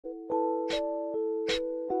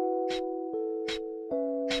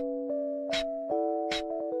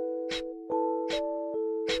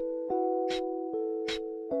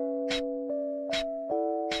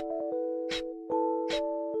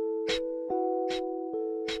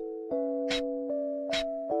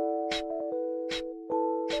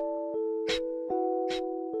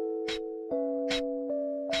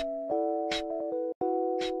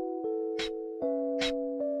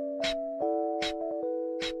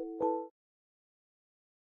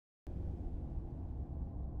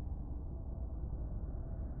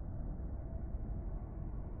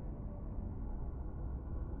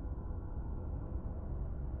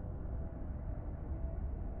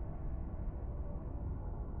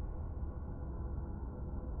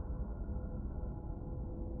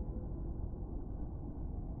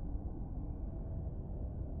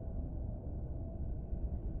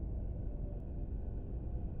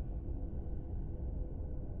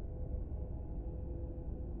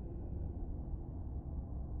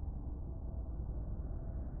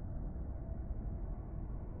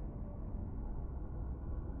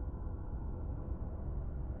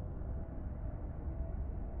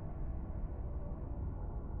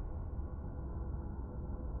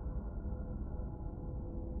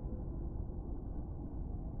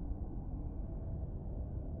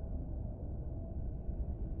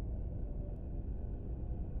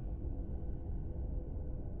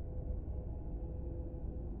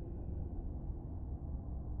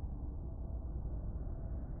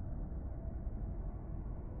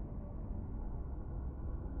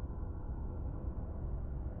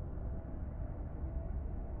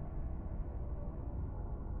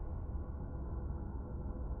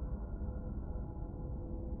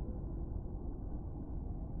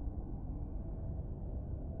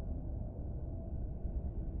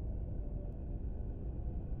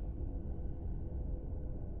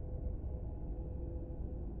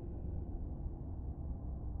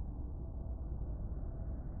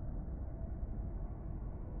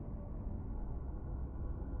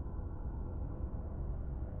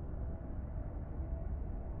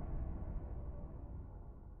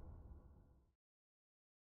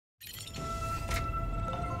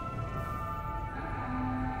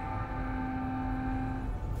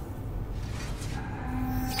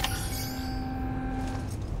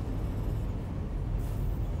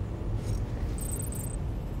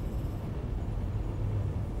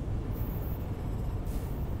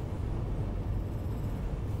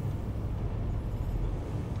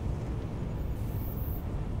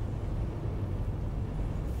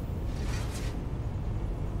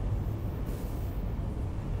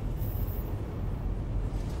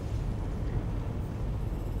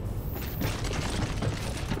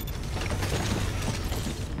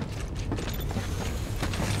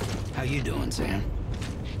you doing, Sam?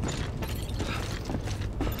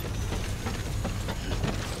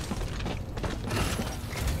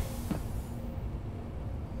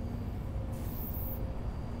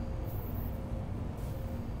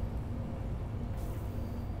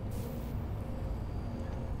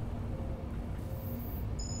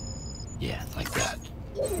 Yeah, like that.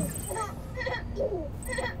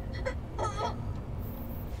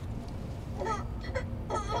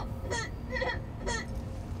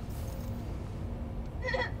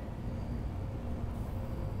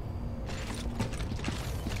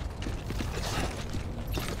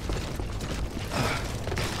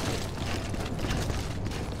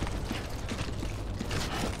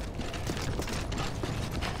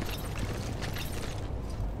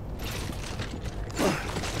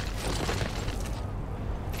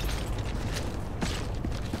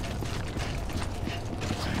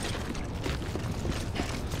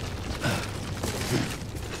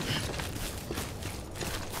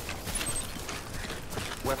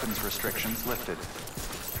 Weapons restrictions lifted.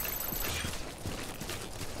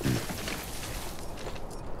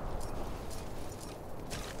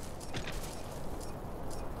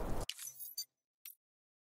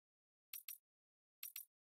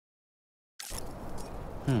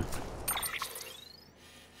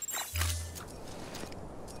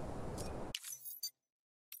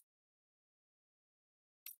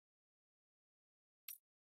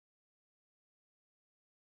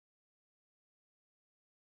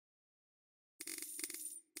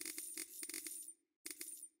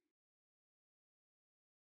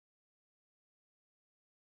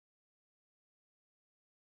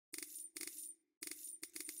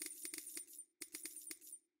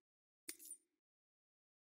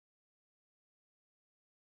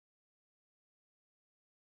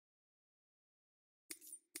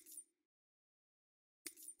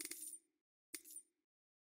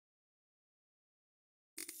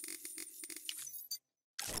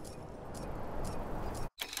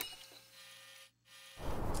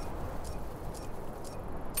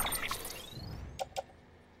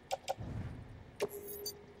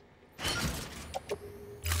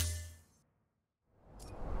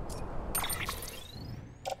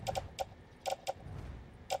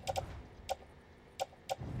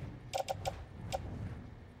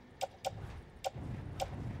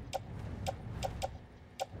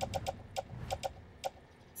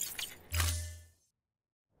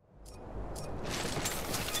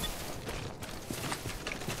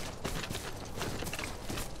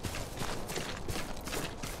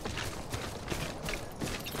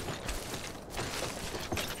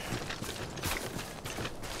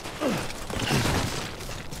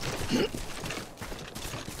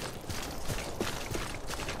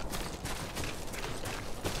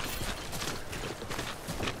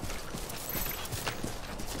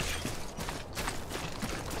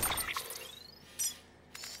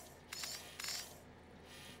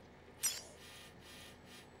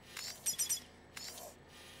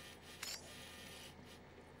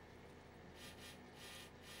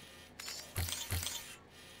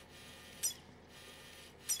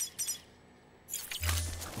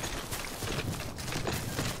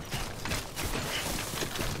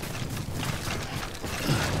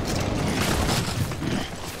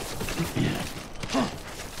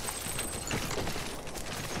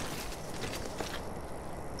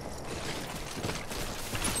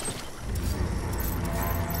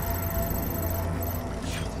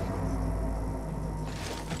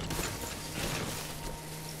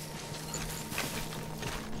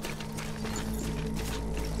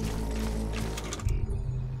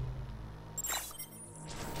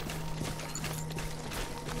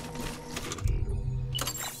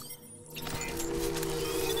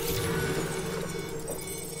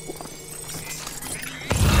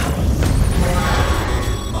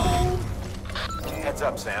 Heads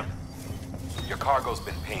up, Sam. Your cargo's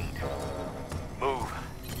been pinged. Move.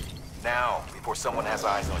 Now, before someone has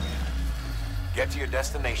eyes on you. Get to your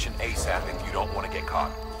destination ASAP if you don't want to get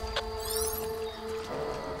caught.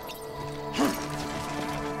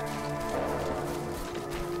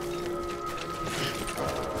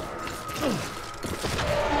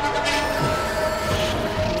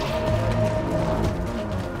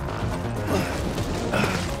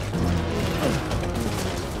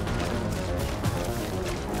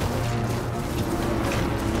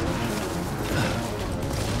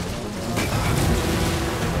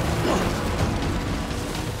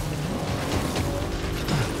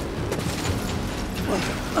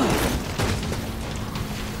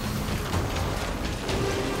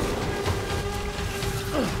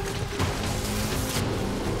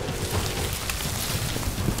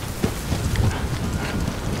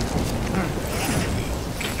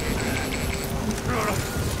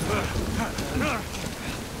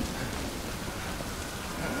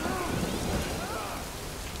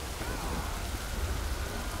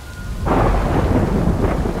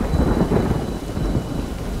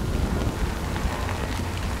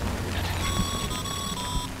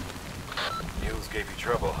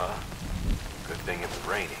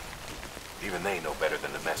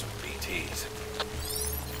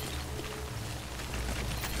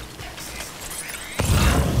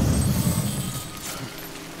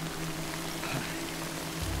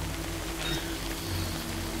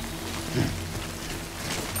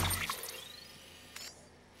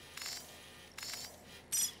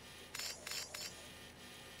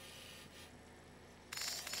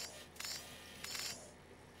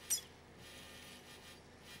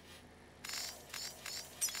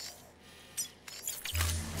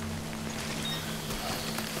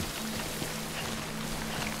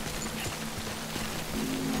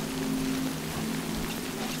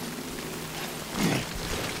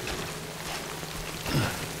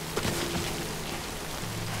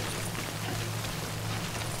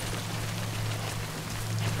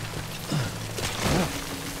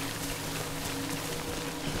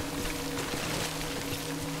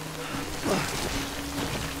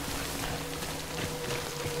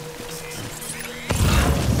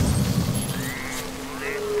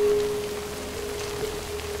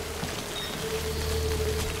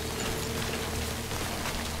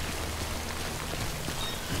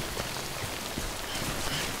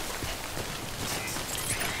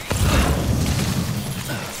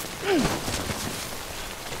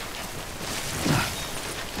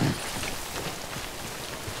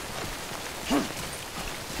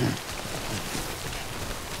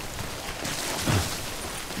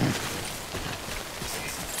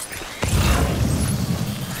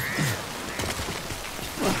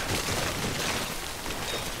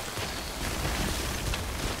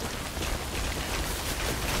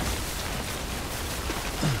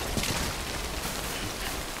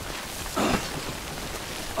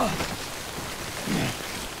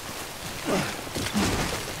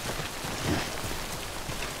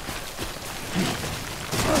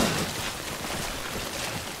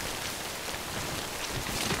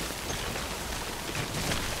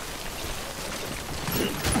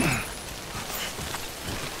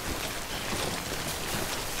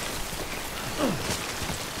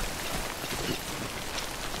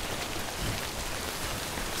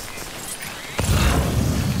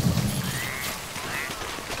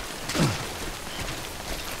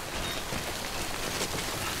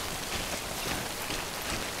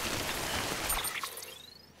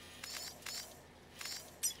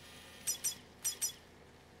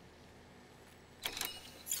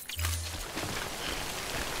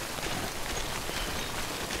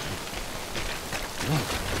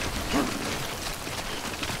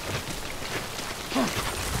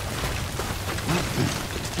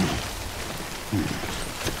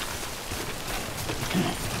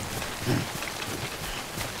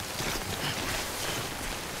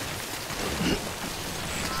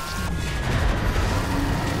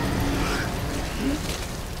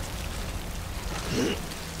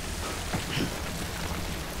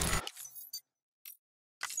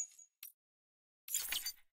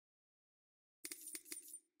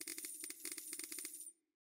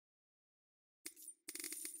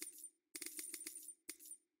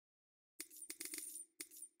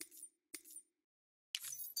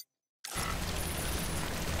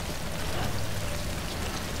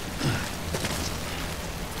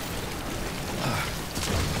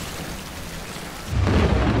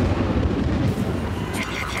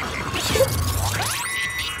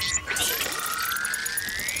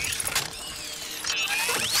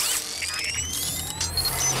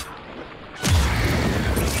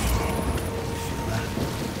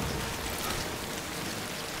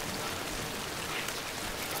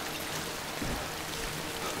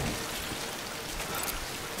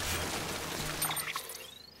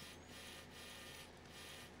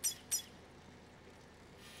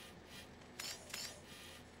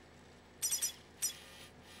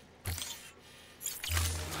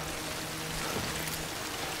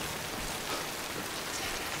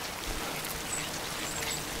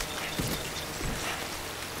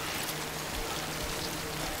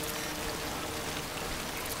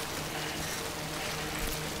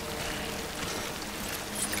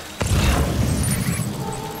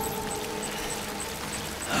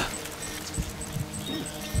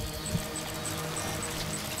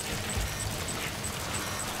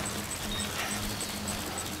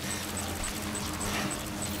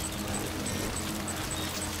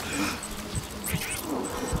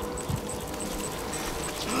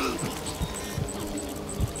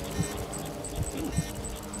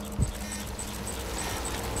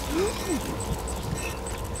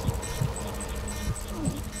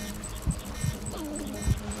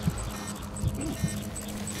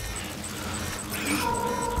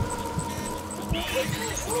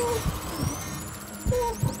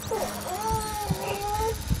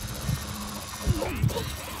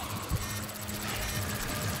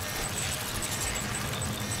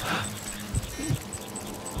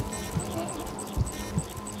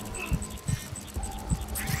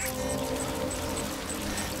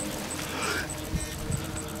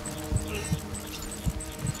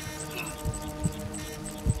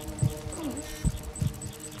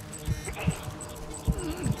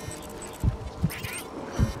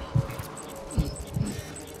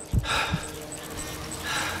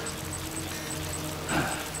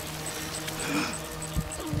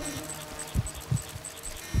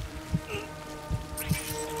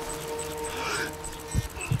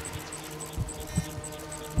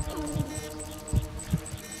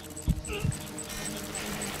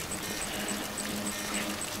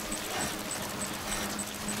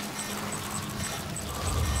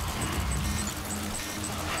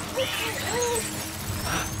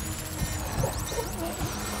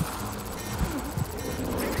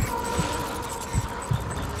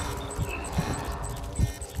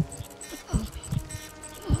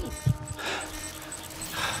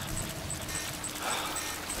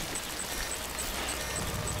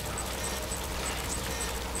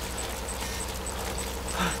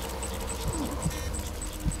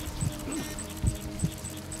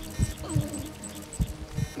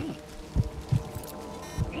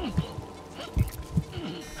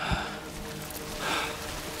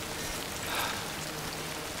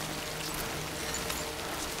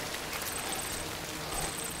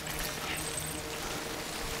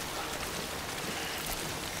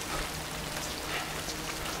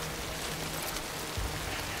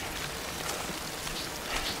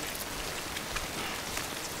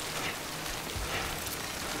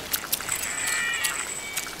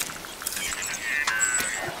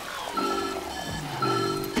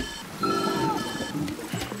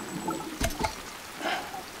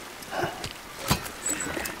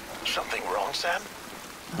 Sam?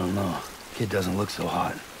 I don't know. Kid doesn't look so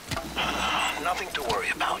hot. Nothing to worry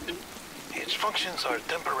about. It's Its functions are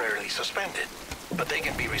temporarily suspended, but they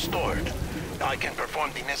can be restored. I can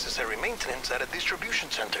perform the necessary maintenance at a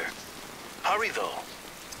distribution center. Hurry, though.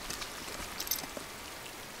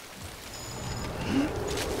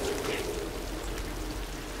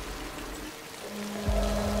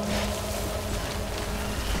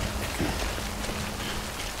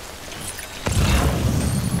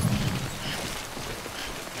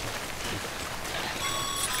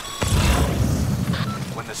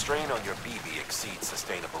 When the strain on your BB exceeds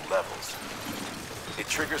sustainable levels, it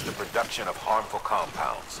triggers the production of harmful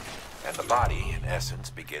compounds, and the body, in essence,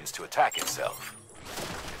 begins to attack itself.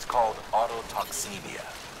 It's called autotoxemia.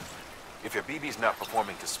 If your BB's not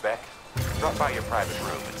performing to spec, drop by your private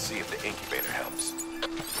room and see if the incubator helps.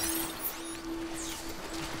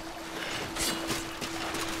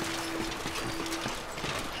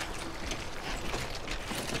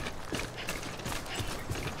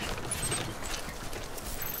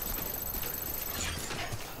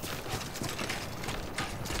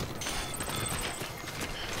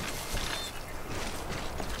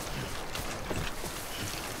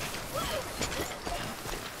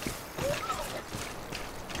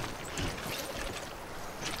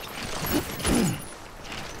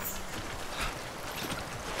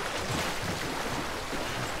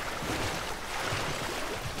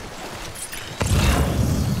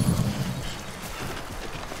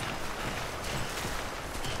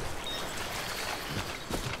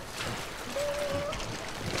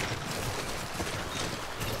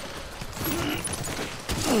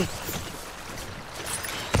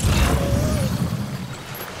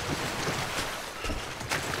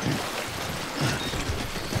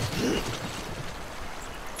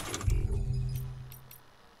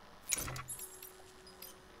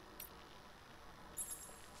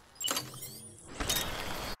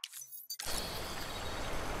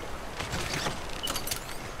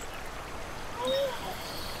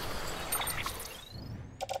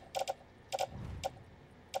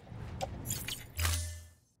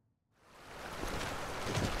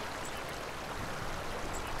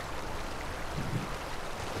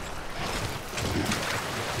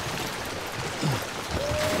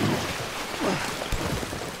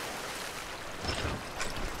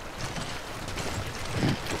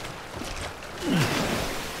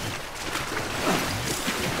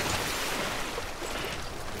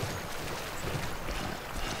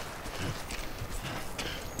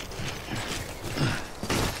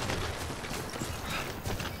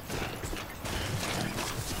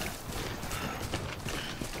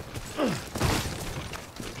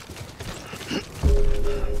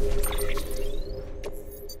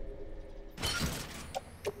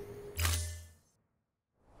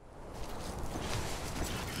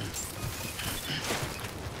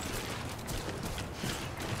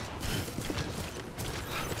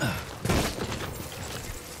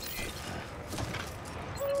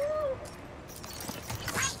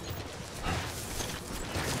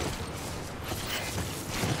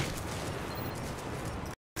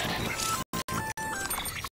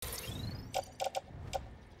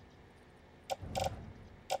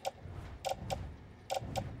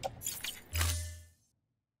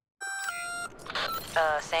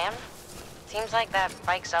 Sam? Seems like that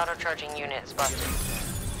bike's auto-charging unit is busted.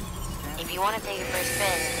 If you want to take it for a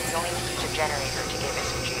spin, you'll need to use a generator to give it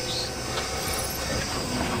some juice.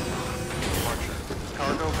 Departure.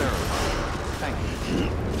 Cargo verified. Thank you.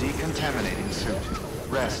 Decontaminating suit.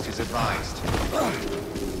 Rest is advised.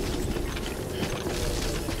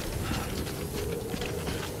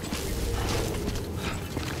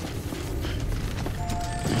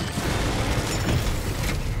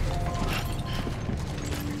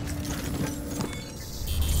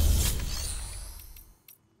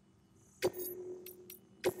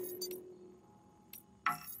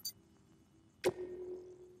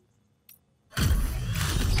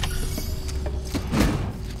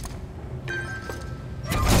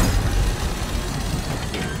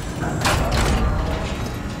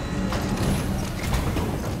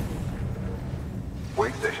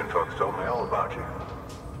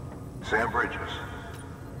 Sam Bridges.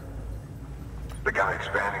 The guy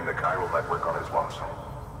expanding the chiral network on his lonesome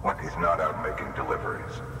when he's not out making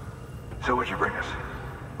deliveries. So what'd you bring us?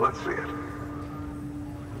 Let's see it.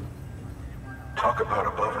 Talk about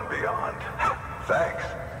above and beyond. Thanks.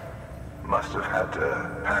 Must have had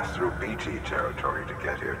to pass through BT territory to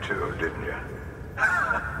get here too, didn't you?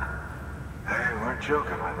 They weren't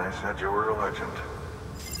joking when they said you were a legend.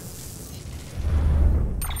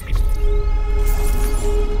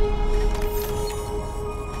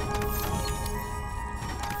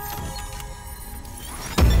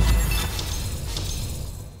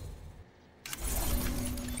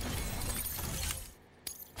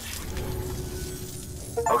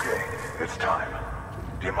 Okay, it's time.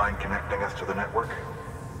 Do you mind connecting us to the network?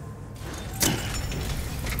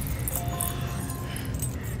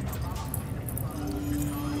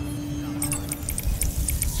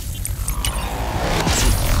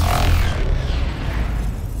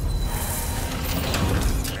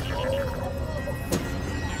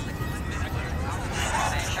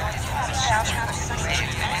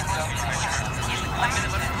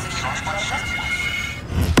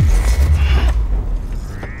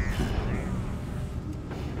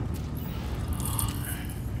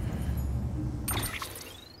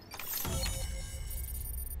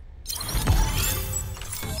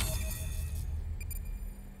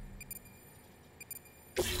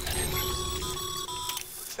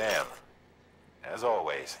 Sam, as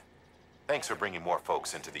always, thanks for bringing more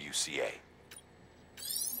folks into the UCA.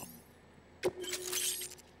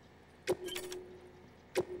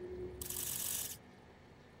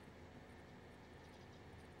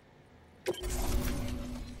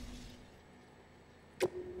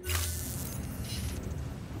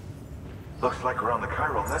 Looks like we're on the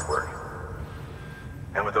chiral network.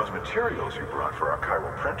 And with those materials you brought for our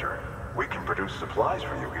chiral printer, we can produce supplies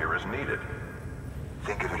for you here as needed.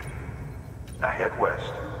 Think of it. Now head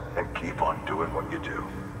west and keep on doing what you do.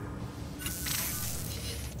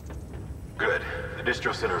 Good. The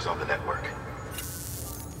distro center is on the network.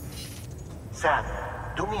 Sam,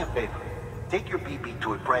 do me a favor. Take your BB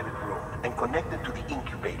to a private room and connect it to the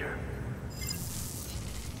incubator.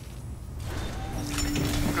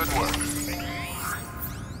 Good work.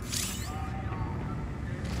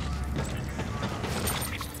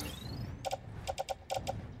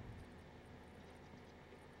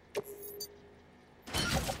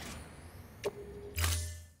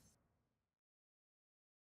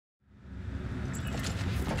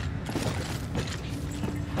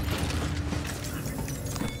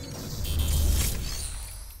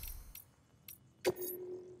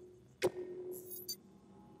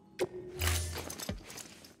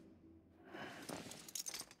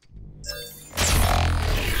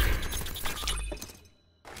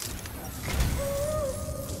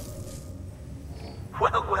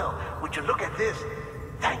 Well, would you look at this?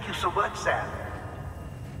 Thank you so much, Sam.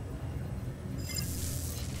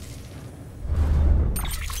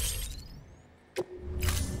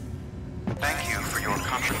 Thank you for your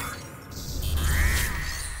contribution.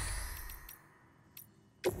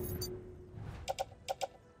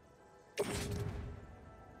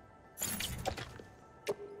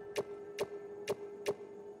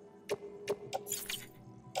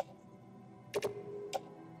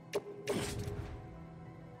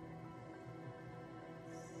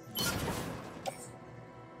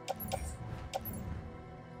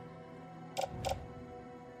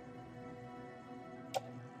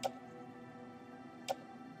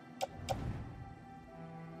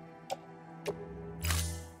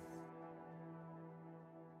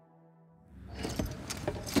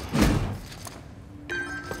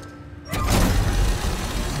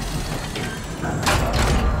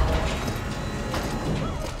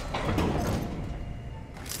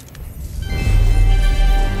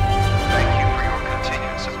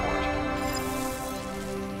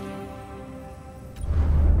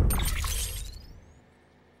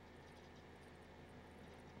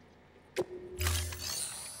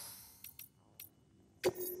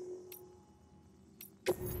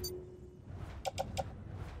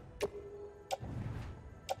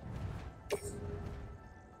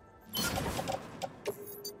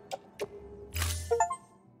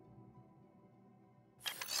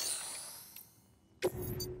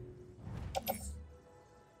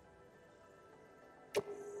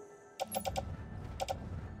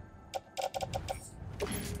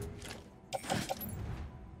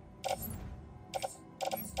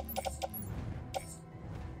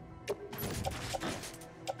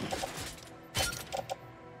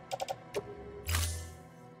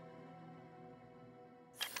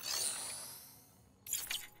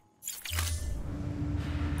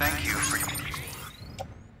 Thank you for your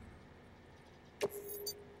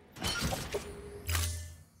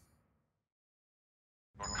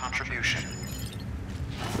contribution.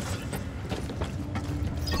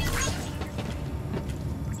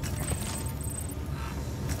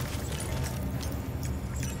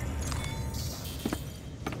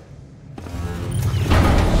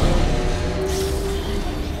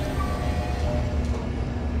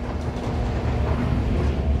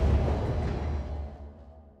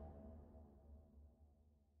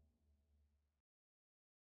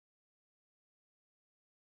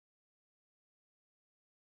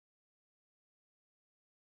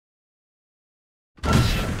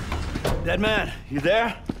 Dead man, you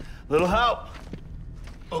there? Little help?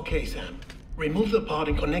 Okay, Sam. Remove the pod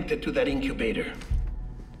and connect it to that incubator.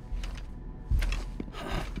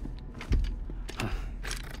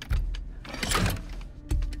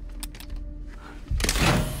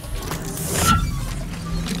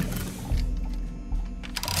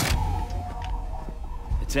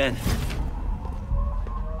 It's in.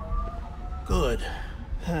 Good.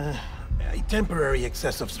 A temporary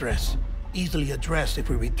excessive stress. Easily addressed if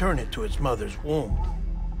we return it to its mother's womb.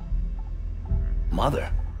 Mother?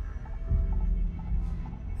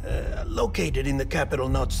 Located in the capital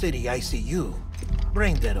Knot City ICU.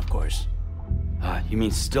 Brain dead, of course. You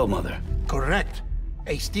mean still mother? Correct.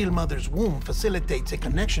 A still mother's womb facilitates a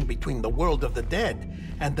connection between the world of the dead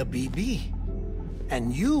and the BB.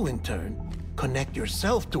 And you, in turn, connect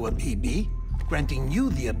yourself to a BB, granting you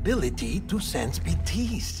the ability to sense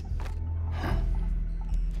BTs.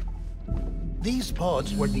 These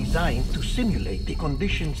pods were designed to simulate the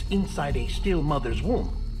conditions inside a still mother's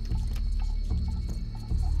womb.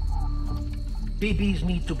 BBs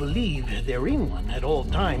need to believe they're in one at all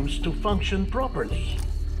times to function properly.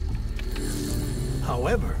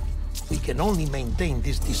 However, we can only maintain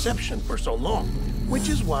this deception for so long, which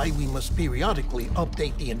is why we must periodically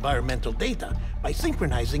update the environmental data by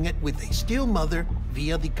synchronizing it with a still mother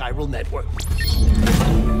via the chiral network.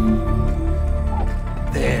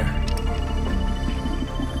 There.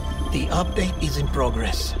 The update is in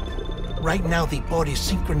progress. Right now, the pod is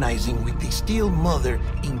synchronizing with the still mother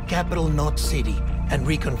in capital Knot City and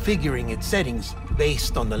reconfiguring its settings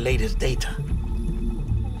based on the latest data.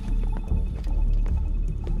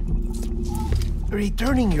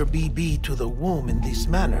 Returning your BB to the womb in this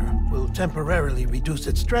manner will temporarily reduce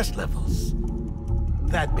its stress levels.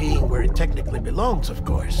 That being where it technically belongs, of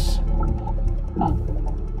course.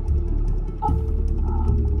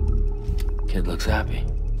 Kid looks happy.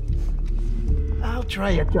 I'll try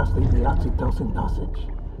adjusting the oxytocin dosage.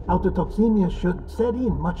 Autotoxemia should set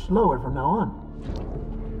in much slower from now on.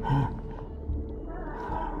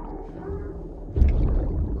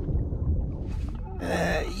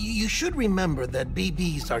 You should remember that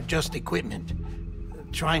BBs are just equipment.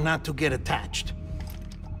 Try not to get attached.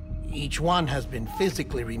 Each one has been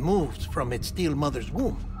physically removed from its still mother's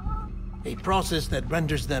womb. A process that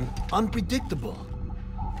renders them unpredictable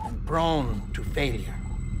and prone to failure.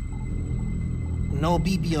 No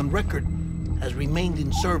BB on record has remained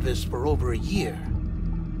in service for over a year.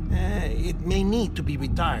 It may need to be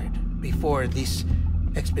retired before this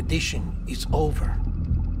expedition is over.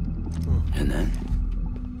 And then?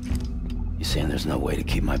 You saying there's no way to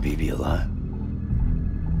keep my BB alive?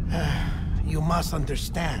 You must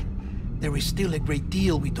understand, there is still a great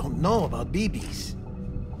deal we don't know about BBs.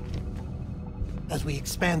 As we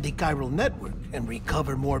expand the chiral network and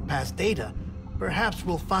recover more past data, perhaps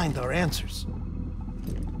we'll find our answers.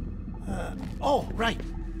 Oh, right.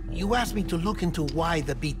 You asked me to look into why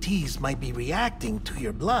the BTs might be reacting to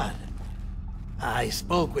your blood. I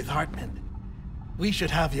spoke with Hartman. We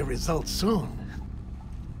should have your results soon.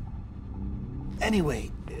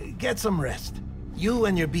 Anyway, get some rest. You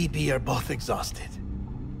and your BB are both exhausted.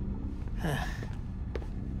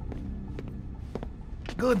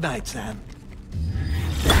 Good night, Sam.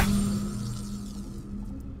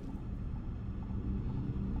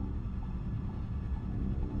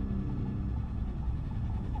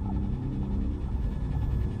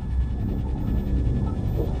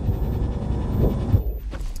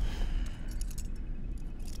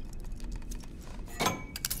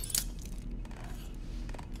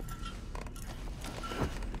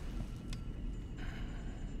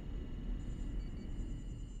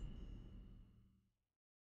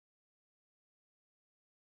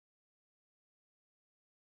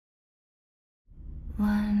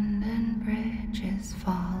 London Bridge is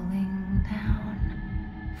falling down,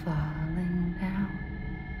 falling down,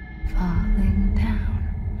 falling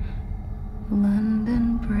down.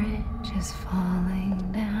 London Bridge is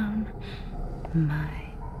falling down, my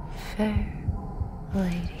fair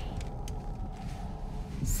lady.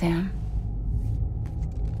 Sam?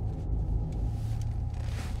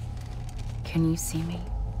 Can you see me?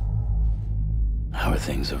 How are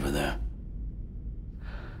things over there?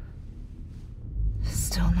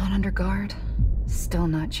 Still not under guard, still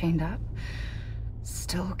not chained up,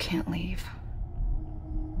 still can't leave.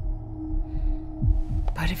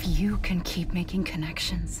 But if you can keep making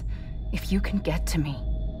connections, if you can get to me,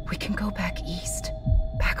 we can go back east,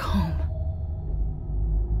 back home.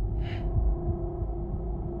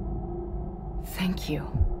 Thank you.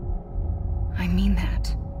 I mean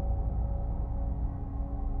that.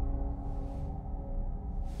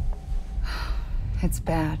 It's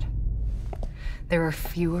bad. There are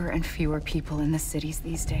fewer and fewer people in the cities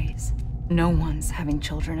these days. No one's having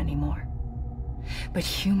children anymore. But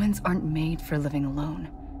humans aren't made for living alone.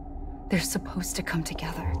 They're supposed to come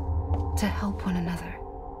together, to help one another.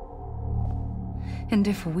 And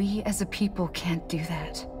if we as a people can't do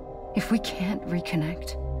that, if we can't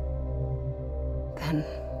reconnect, then,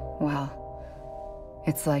 well,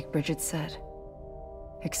 it's like Bridget said,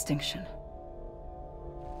 extinction.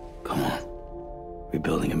 Come on.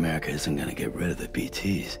 Rebuilding America isn't gonna get rid of the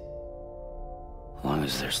BTs. As long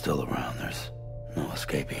as they're still around, there's no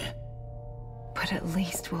escaping it. But at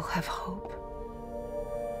least we'll have hope.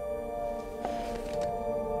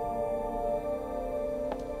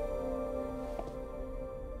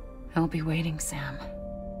 I'll be waiting, Sam.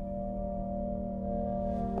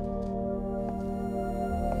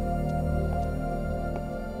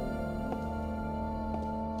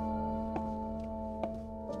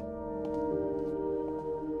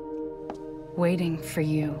 Waiting for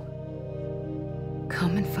you.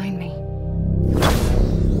 Come and find me.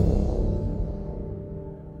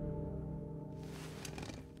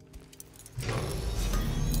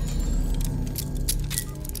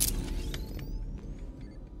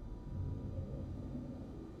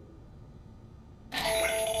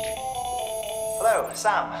 Hello,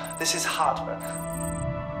 Sam. This is Hartman.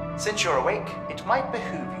 Since you're awake, it might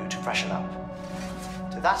behoove you to freshen up.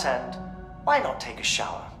 To that end, why not take a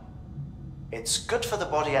shower? It's good for the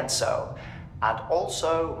body and soul, and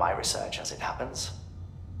also my research as it happens.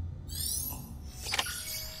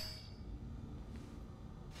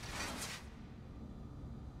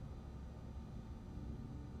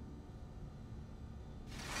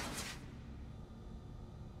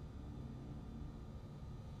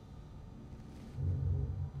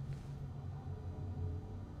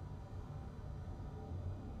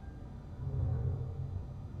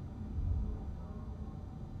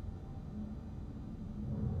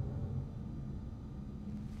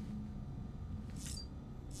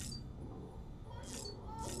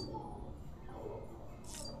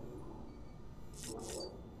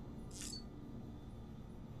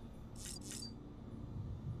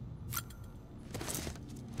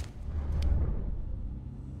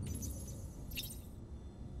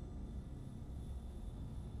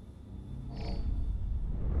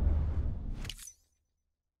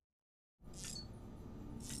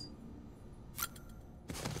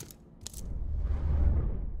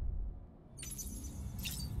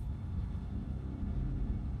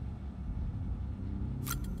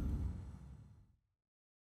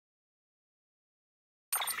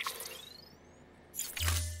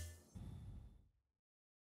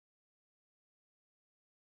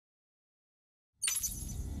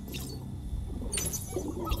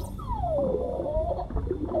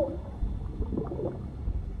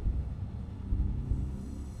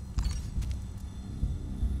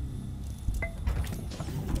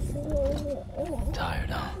 Tired,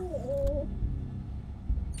 huh?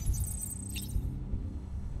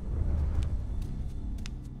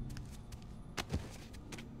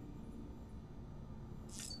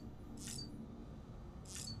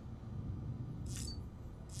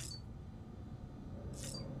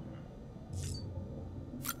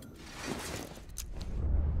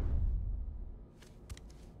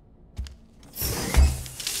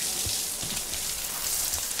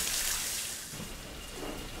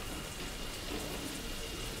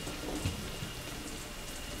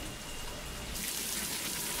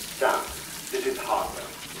 Sam, this is Hartman.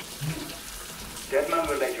 Deadman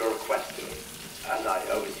relayed your request to me, as I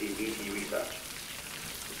oversee BT research.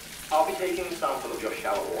 I'll be taking a sample of your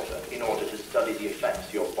shower water in order to study the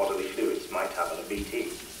effects your bodily fluids might have on a BT.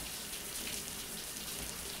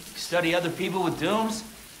 Study other people with dooms?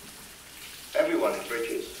 Everyone in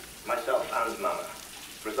Bridges, myself and Mama.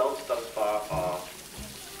 Results thus far are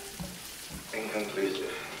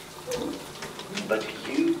inconclusive. But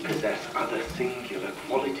you possess other singular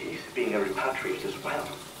qualities, being a repatriate as well.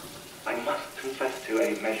 I must confess to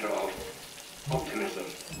a measure of optimism.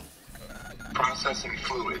 Processing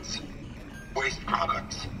fluids. Waste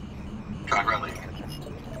products. Chirelli.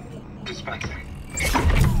 Dispensing.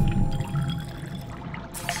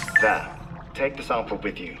 There. Take the sample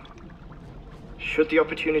with you. Should the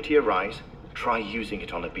opportunity arise, try using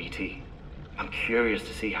it on a BT. I'm curious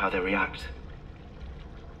to see how they react.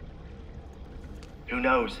 Who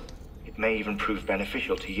knows? It may even prove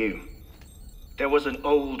beneficial to you. There was an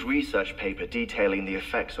old research paper detailing the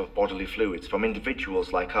effects of bodily fluids from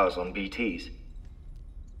individuals like us on BTs.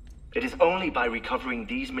 It is only by recovering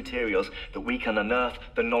these materials that we can unearth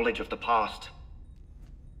the knowledge of the past.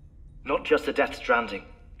 Not just the Death Stranding,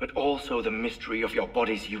 but also the mystery of your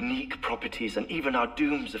body's unique properties and even our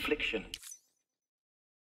doom's affliction.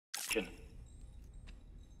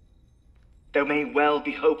 There may well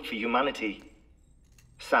be hope for humanity.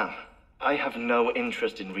 Sam, I have no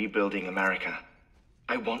interest in rebuilding America.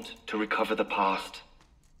 I want to recover the past.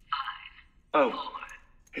 5, 4,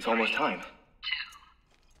 it's almost time. 2,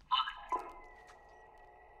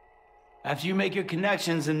 1. After you make your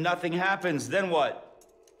connections and nothing happens, then what?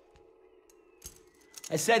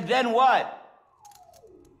 I said, then what?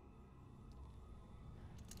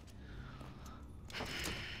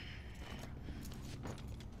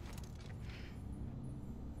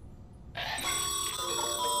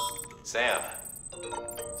 Sam,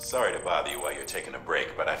 sorry to bother you while you're taking a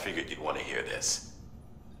break, but I figured you'd want to hear this.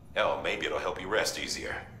 Hell, maybe it'll help you rest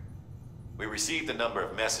easier. We received a number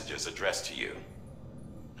of messages addressed to you.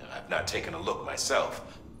 I've not taken a look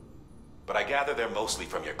myself, but I gather they're mostly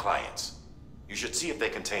from your clients. You should see if they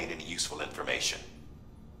contain any useful information.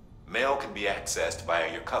 Mail can be accessed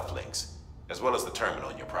via your cufflinks, as well as the terminal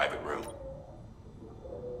in your private room.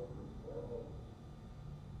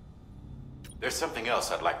 There's something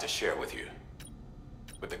else I'd like to share with you.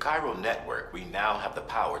 With the Chiral Network, we now have the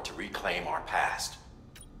power to reclaim our past.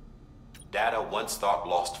 Data once thought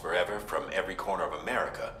lost forever from every corner of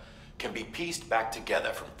America can be pieced back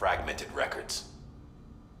together from fragmented records.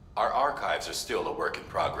 Our archives are still a work in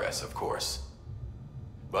progress, of course.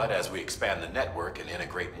 But as we expand the network and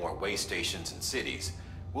integrate more way stations and cities,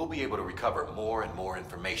 we'll be able to recover more and more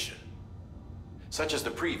information, such as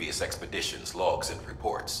the previous expedition's logs and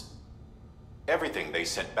reports. Everything they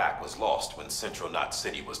sent back was lost when Central Knot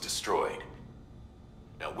City was destroyed.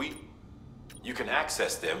 Now you can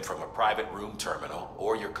access them from a private room terminal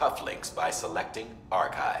or your cufflinks by selecting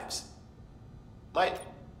Archives. Might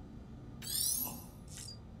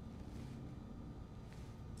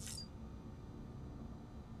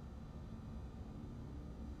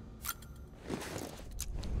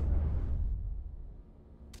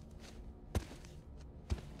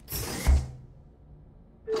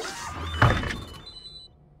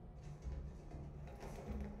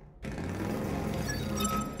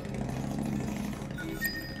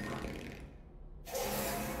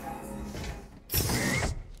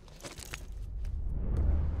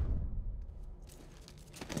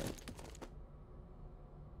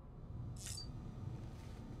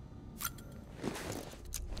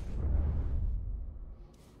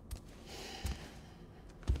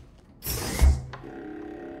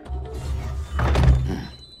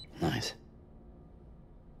Nice.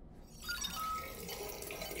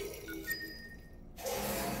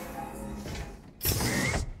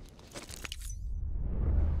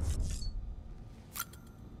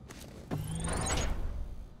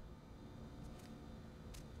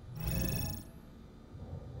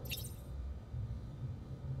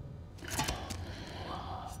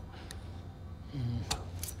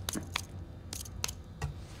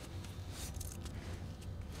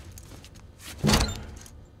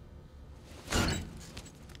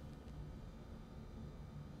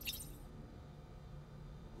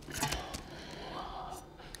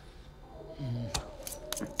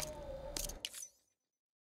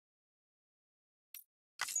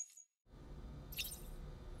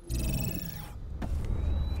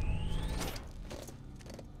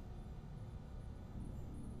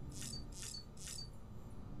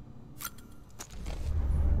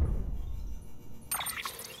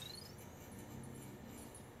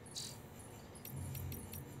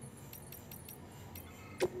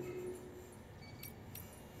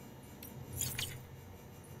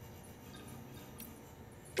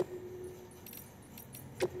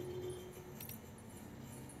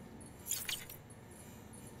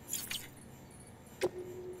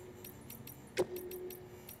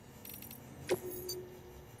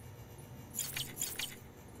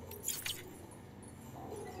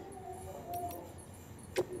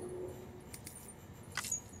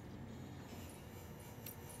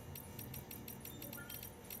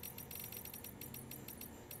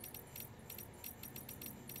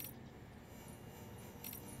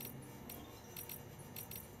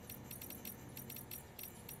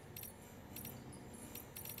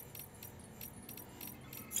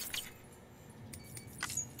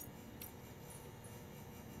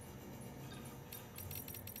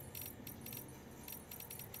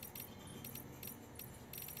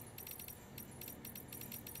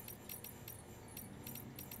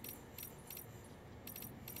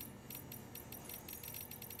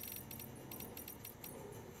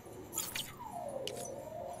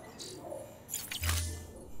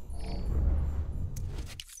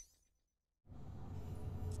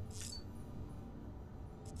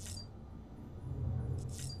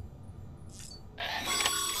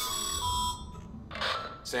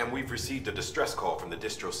 Sam, we've received a distress call from the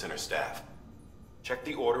Distro Center staff. Check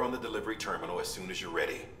the order on the delivery terminal as soon as you're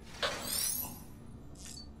ready.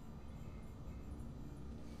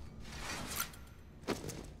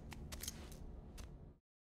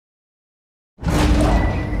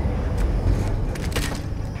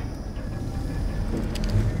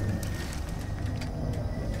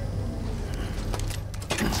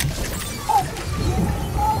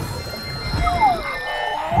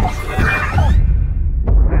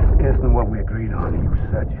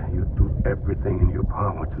 Everything in your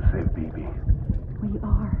power to save BB. We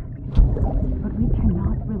are. But we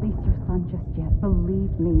cannot release your son just yet.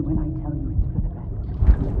 Believe me when I tell you it's for the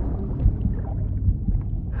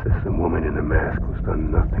best. Sister woman in the mask who's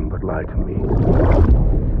done nothing but lie to me.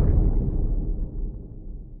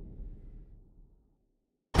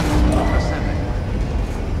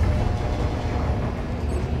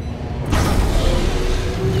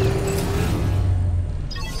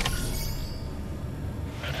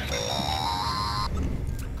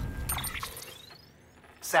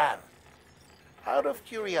 Sam, out of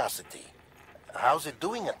curiosity, how's it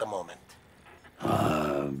doing at the moment?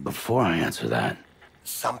 Before I answer that...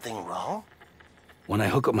 Something wrong? When I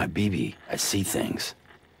hook up my BB, I see things.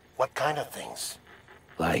 What kind of things?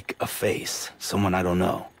 Like a face, someone I don't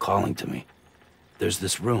know, calling to me. There's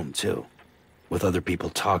this room, too, with other people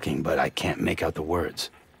talking, but I can't make out the words.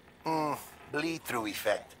 Bleed-through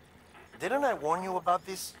effect. Didn't I warn you about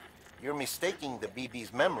this? You're mistaking the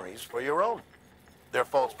BB's memories for your own. They're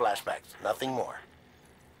false flashbacks, nothing more.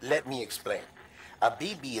 Let me explain. A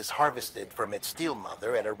BB is harvested from its steel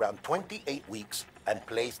mother at around 28 weeks and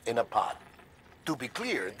placed in a pod. To be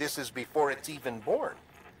clear, this is before it's even born.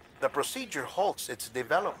 The procedure halts its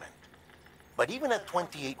development. But even at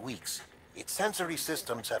 28 weeks, its sensory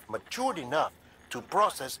systems have matured enough to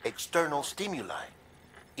process external stimuli.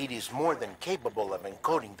 It is more than capable of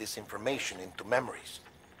encoding this information into memories,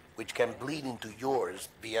 which can bleed into yours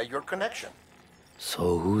via your connection.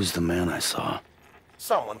 So who's the man I saw?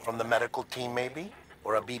 Someone from the medical team, maybe?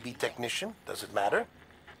 Or a BB technician? Does it matter?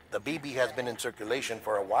 The BB has been in circulation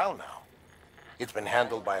for a while now. It's been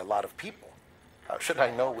handled by a lot of people. How should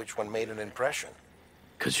I know which one made an impression?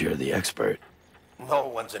 'Cause you're the expert. No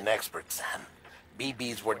one's an expert, Sam.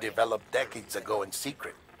 BBs were developed decades ago in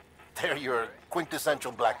secret. They're your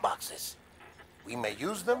quintessential black boxes. We may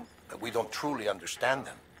use them, but we don't truly understand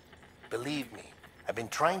them. Believe me, I've been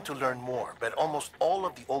trying to learn more, but almost all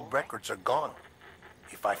of the old records are gone.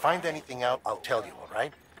 If I find anything out, I'll tell you, all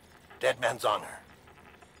right? Dead man's honor.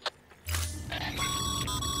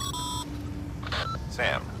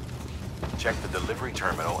 Sam, check the delivery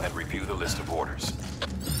terminal and review the list of orders.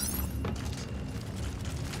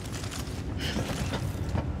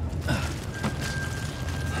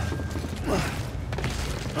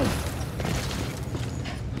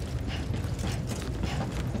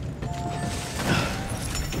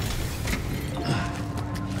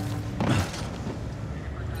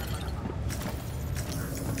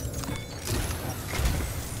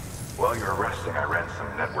 While you're resting, I ran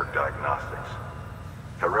some network diagnostics.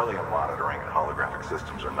 Beryllium monitoring and holographic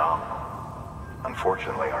systems are nominal.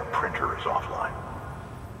 Unfortunately, our printer is offline.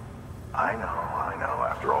 I know.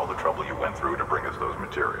 After all the trouble you went through to bring us those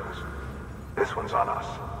materials. This one's on us.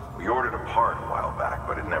 We ordered a part a while back,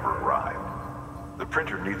 but it never arrived. The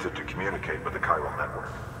printer needs it to communicate with the chiral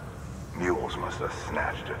network. Mules must have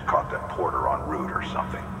snatched it, caught that porter en route or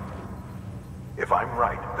something. If I'm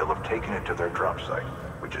right, they'll have taken it to their drop site,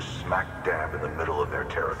 which is smack dab in the middle of their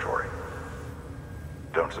territory.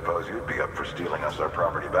 Don't suppose you'd be up for stealing us our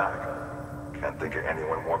property back? Can't think of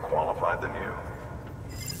anyone more qualified than you.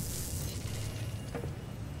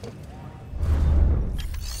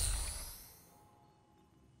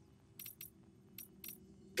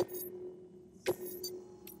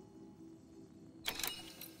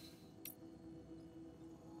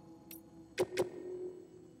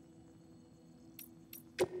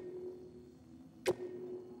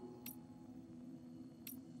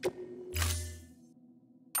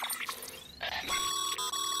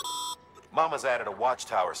 Mama's added a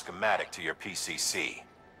watchtower schematic to your PCC.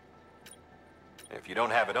 If you don't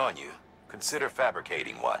have it on you, consider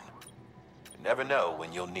fabricating one. You never know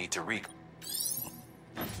when you'll need to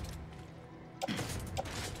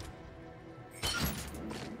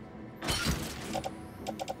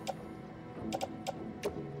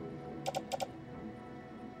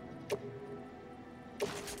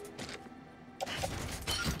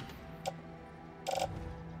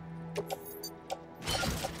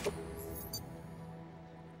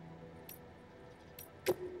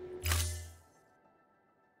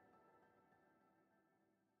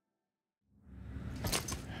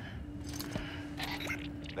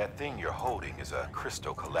That thing you're holding is a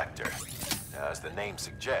crystal collector. As the name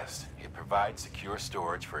suggests, it provides secure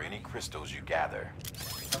storage for any crystals you gather.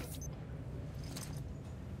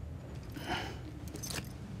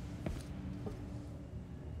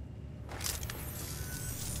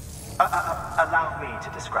 Allow me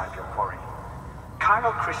to describe your quarry.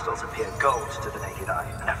 Chiral crystals appear gold to the naked eye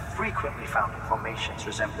and are frequently found in formations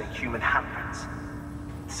resembling human handprints.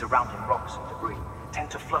 Surrounding rocks and debris tend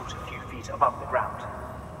to float a few feet above the ground.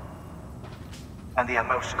 And they are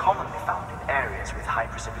most commonly found in areas with high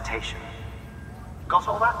precipitation. Got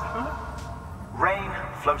all that? Rain,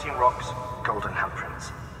 floating rocks, golden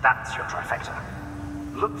handprints. That's your trifecta.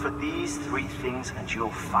 Look for these three things and you'll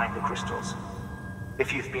find the crystals.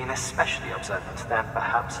 If you've been especially observant, then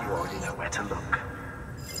perhaps you already know where to look.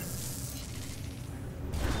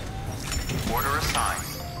 Order assigned.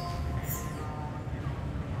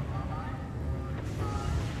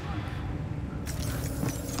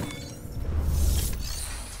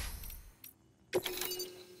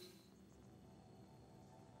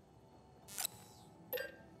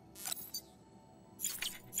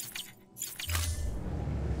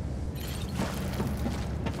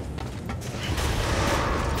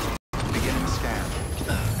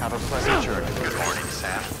 Have a pleasant journey. Good morning,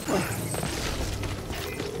 Sam.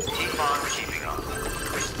 Keep on keeping on.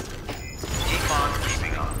 Keep on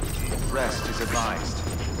keeping on. Rest is advised.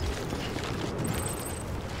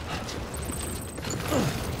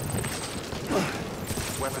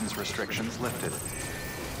 Weapons restrictions lifted.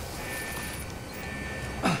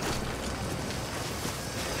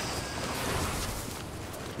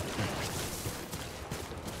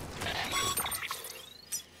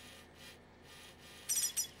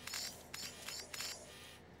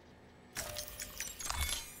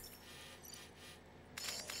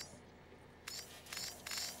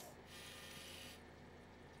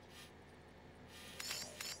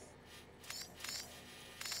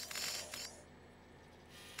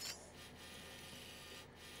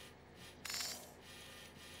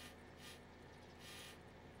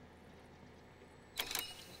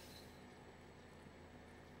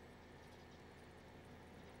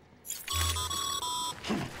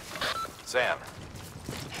 Sam,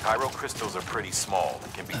 chiral crystals are pretty small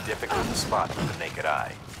and can be difficult to spot with the naked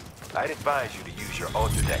eye. I'd advise you to use your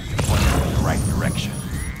ultra deck to point them in the right direction.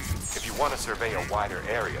 If you want to survey a wider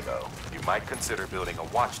area, though, you might consider building a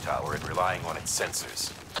watchtower and relying on its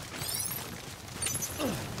sensors.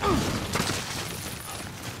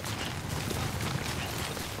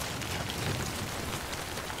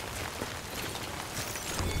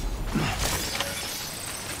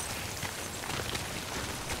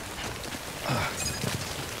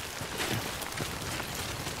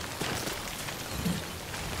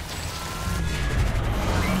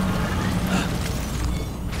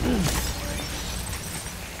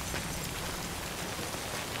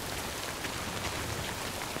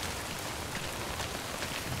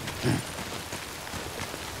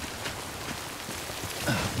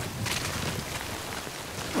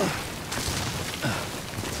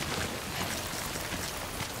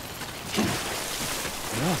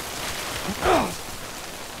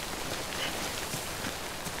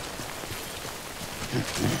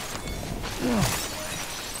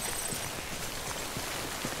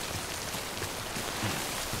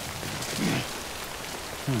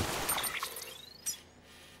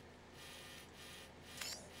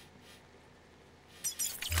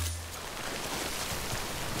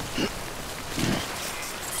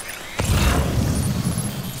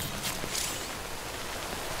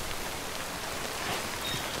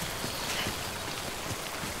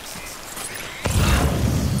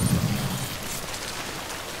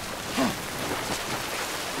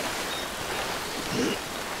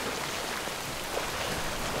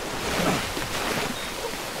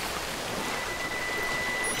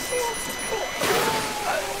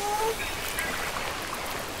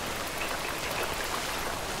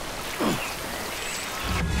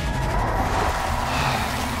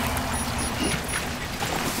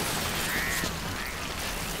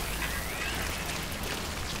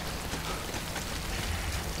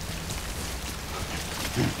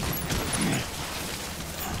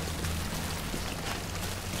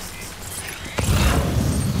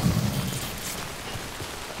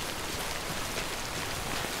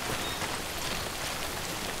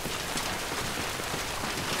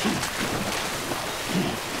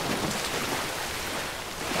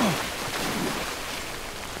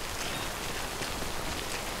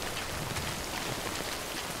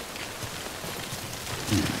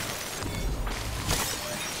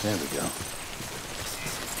 There we go.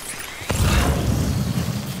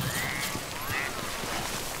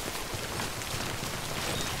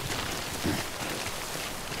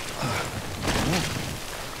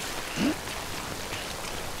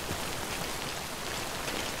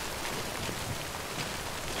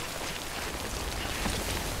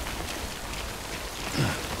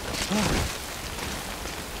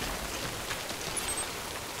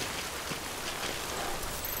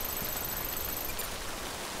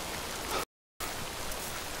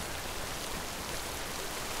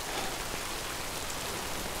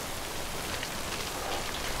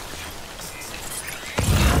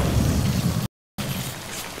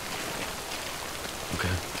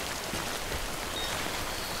 okay?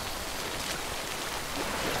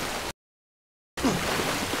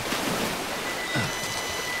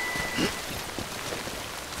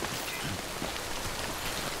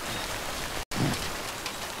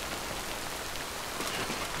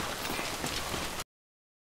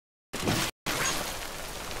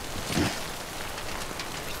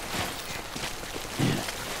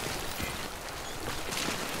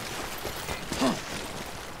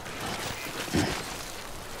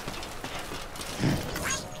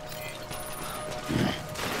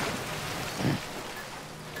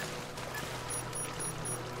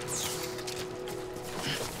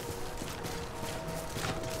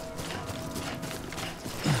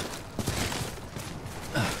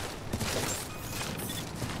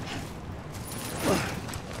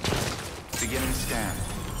 Beginning scan.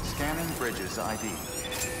 Scanning bridges ID.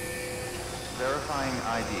 Verifying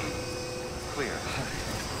ID. Clear.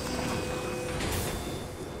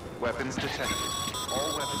 Weapons detected.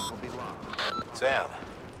 All weapons will be locked. Sam.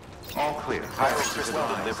 All clear. Cairo crystal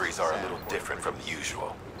deliveries are a little different from the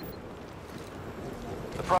usual.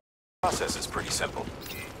 The process is pretty simple.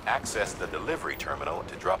 Access the delivery terminal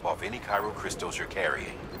to drop off any Cairo crystals you're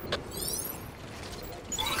carrying.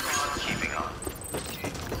 Keeping on.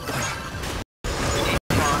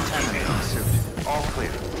 Contaminating suit. All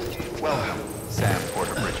clear. Welcome, Sam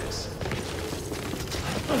Porter Bridges.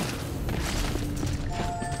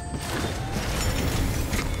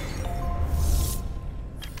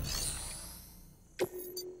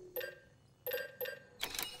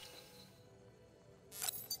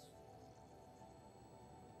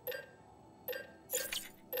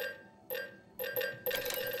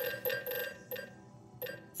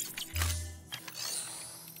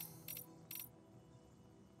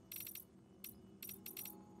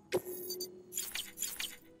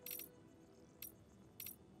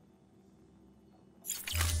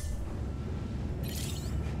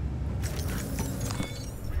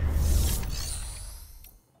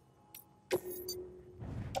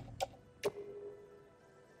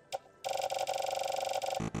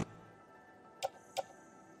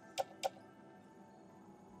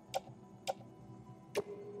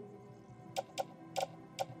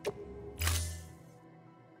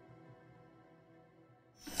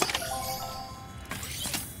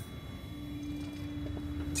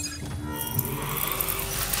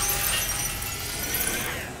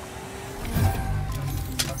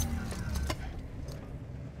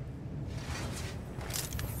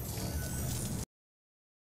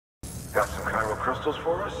 Got some chiral crystals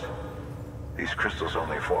for us? These crystals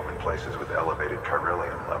only form in places with elevated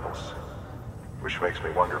chiralium levels. Which makes me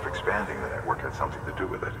wonder if expanding the network had something to do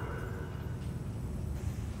with it.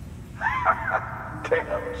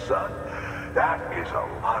 Damn, son. That is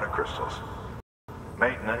a lot of crystals.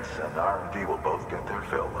 Maintenance and R&D will both get their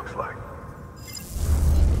fill, looks like.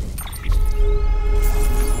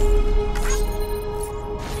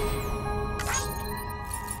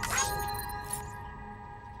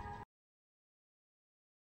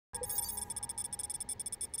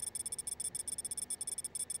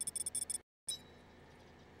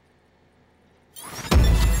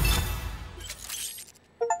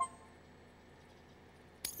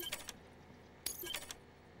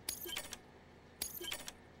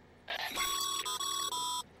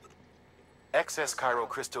 Excess Cairo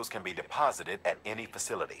crystals can be deposited at any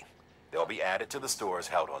facility. They'll be added to the stores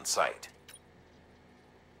held on site.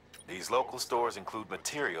 These local stores include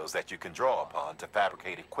materials that you can draw upon to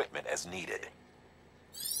fabricate equipment as needed.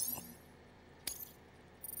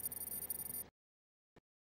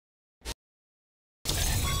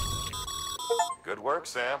 Good work,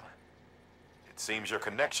 Sam. It seems your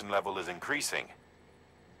connection level is increasing.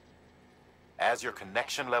 As your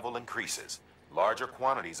connection level increases, larger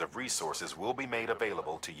quantities of resources will be made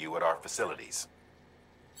available to you at our facilities.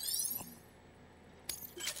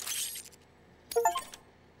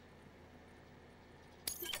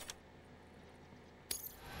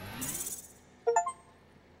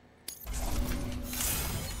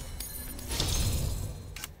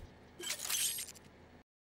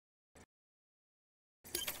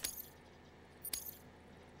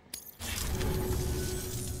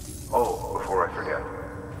 Oh, before I forget,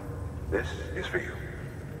 this is for you.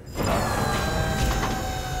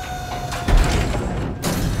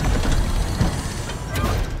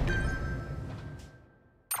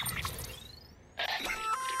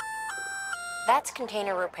 That's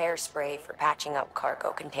container repair spray for patching up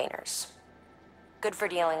cargo containers. Good for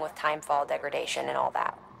dealing with timefall degradation and all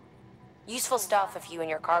that. Useful stuff if you and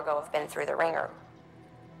your cargo have been through the ringer.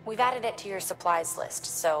 We've added it to your supplies list,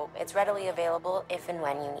 so it's readily available if and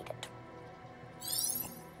when you need it.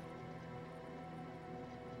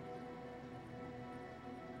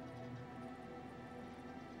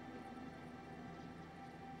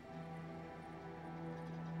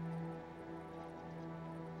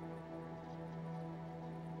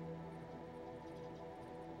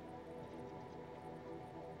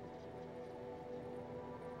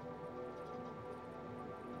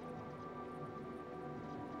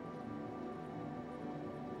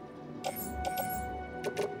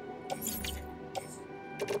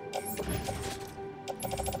 BC.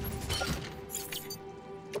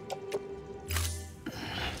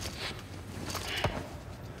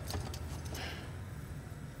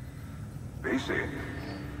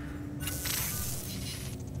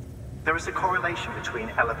 There is a correlation between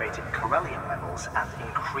elevated Corellium levels and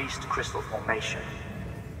increased crystal formation.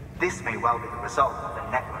 This may well be the result of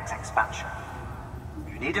the network's expansion.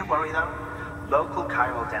 You needn't worry though. Local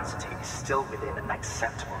chiral density is still within an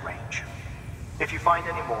acceptable range. If you find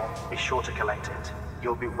any more, be sure to collect it.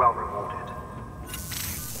 You'll be well rewarded.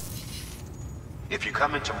 If you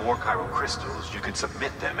come into more chiral crystals, you can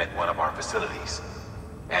submit them at one of our facilities.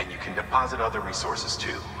 And you can deposit other resources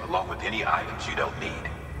too, along with any items you don't need.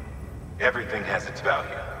 Everything has its value.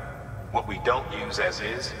 What we don't use as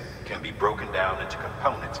is can be broken down into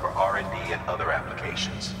components for R&D and other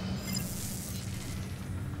applications.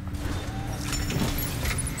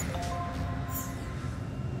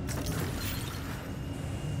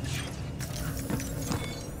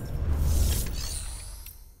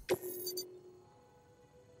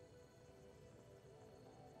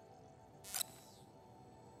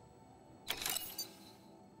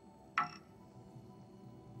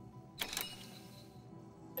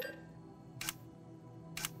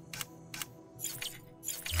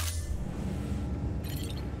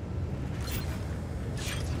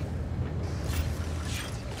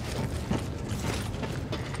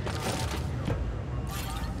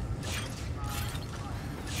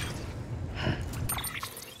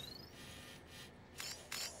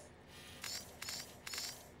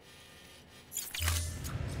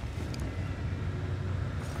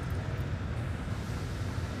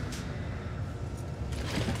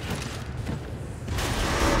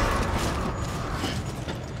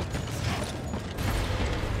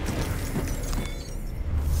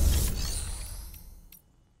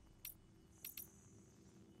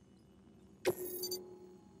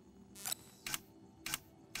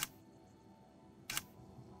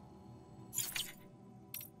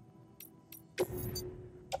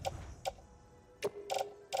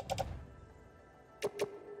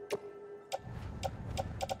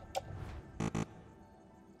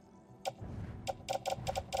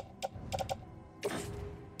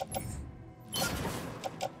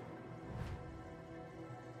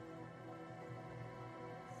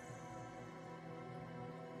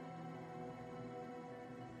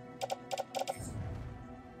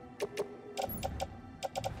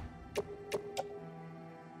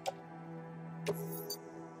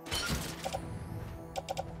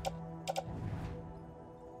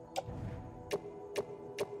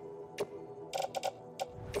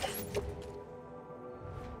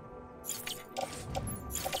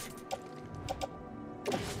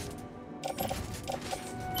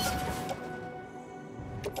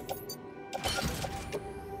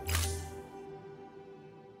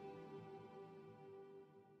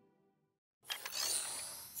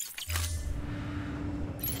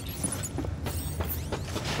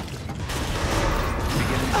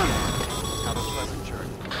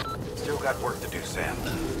 Got work to do, Sam.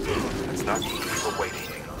 Let's not keep people waiting.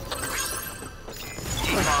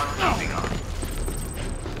 Keep on keeping on.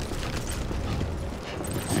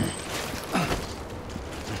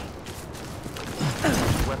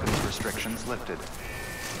 Weapons restrictions lifted.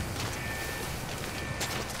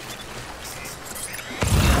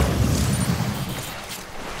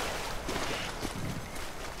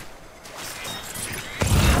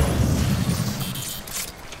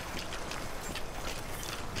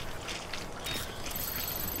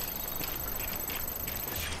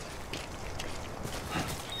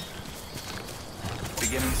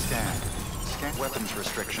 Beginning scan. Scan weapons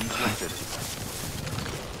restrictions lifted.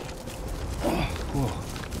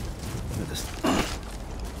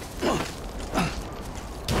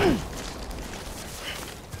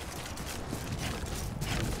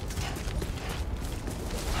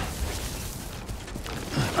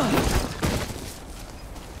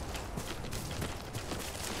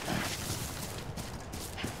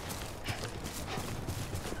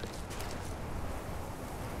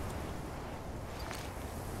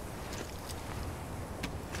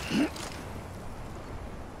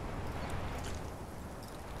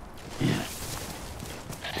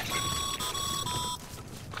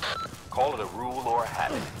 Call it a rule or a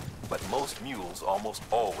habit, but most mules almost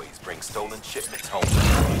always bring stolen shipments home.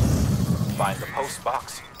 Find the post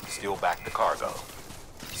box, steal back the cargo.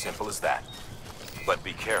 Simple as that. But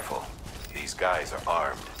be careful. These guys are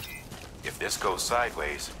armed. If this goes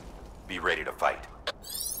sideways, be ready to fight.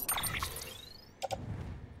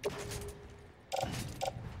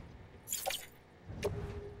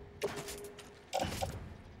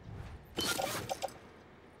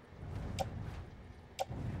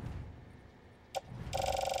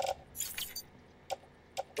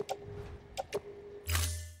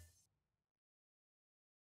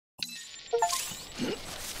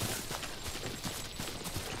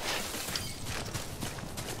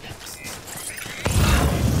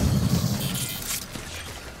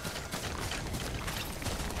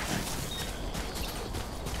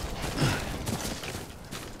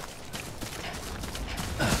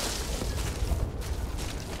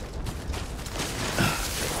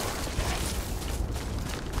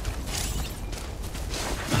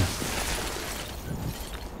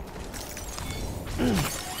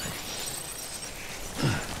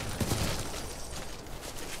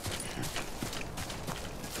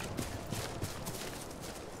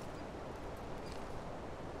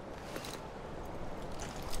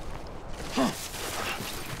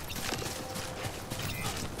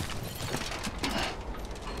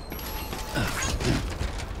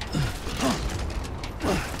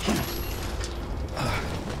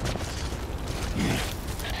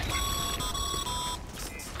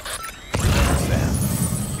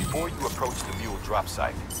 drop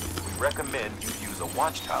site. We recommend you use a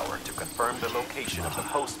watchtower to confirm the location of the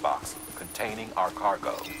post box containing our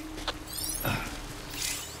cargo.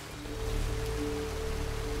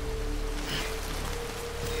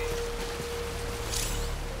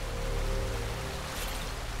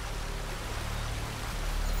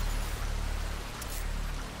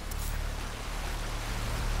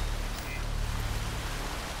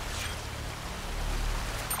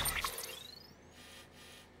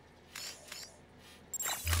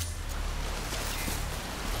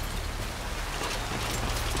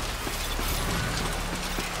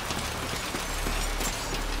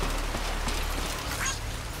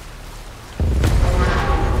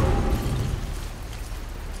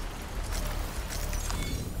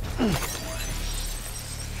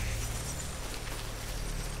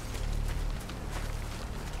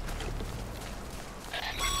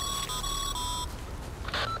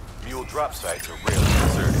 Mule drop sites are rarely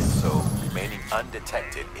deserted, so remaining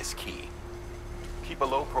undetected is key. Keep a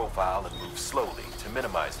low profile and move slowly to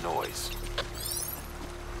minimize noise.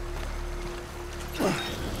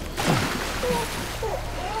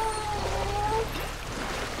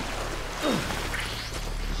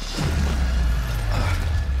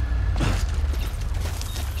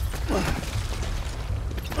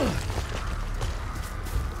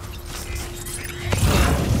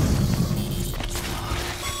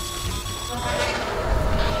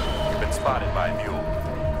 Spotted by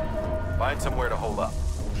Mule. Find somewhere to hole up.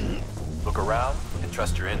 Look around and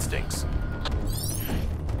trust your instincts.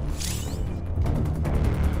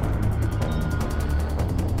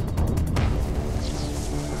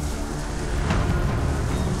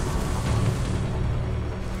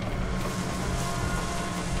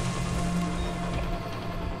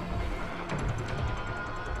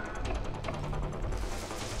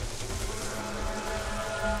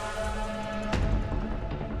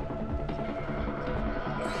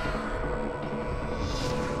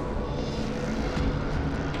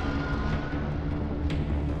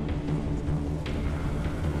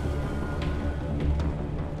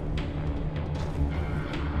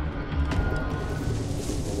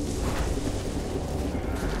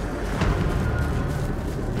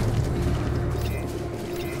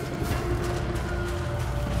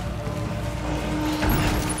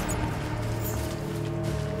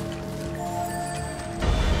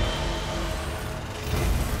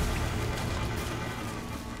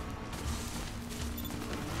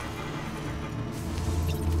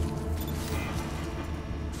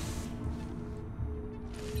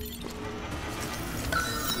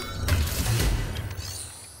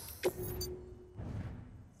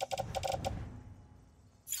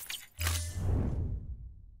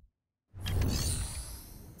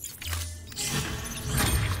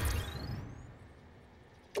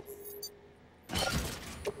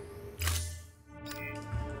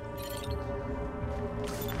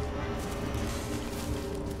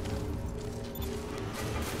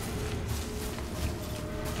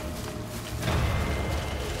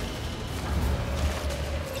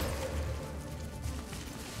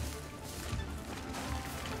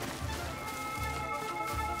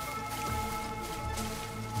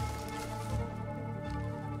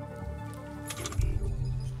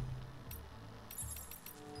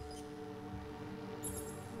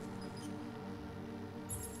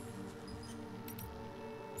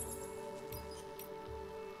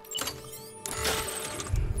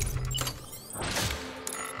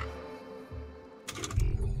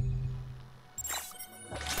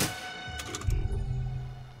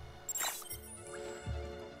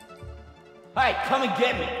 Hey, come and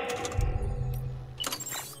get me!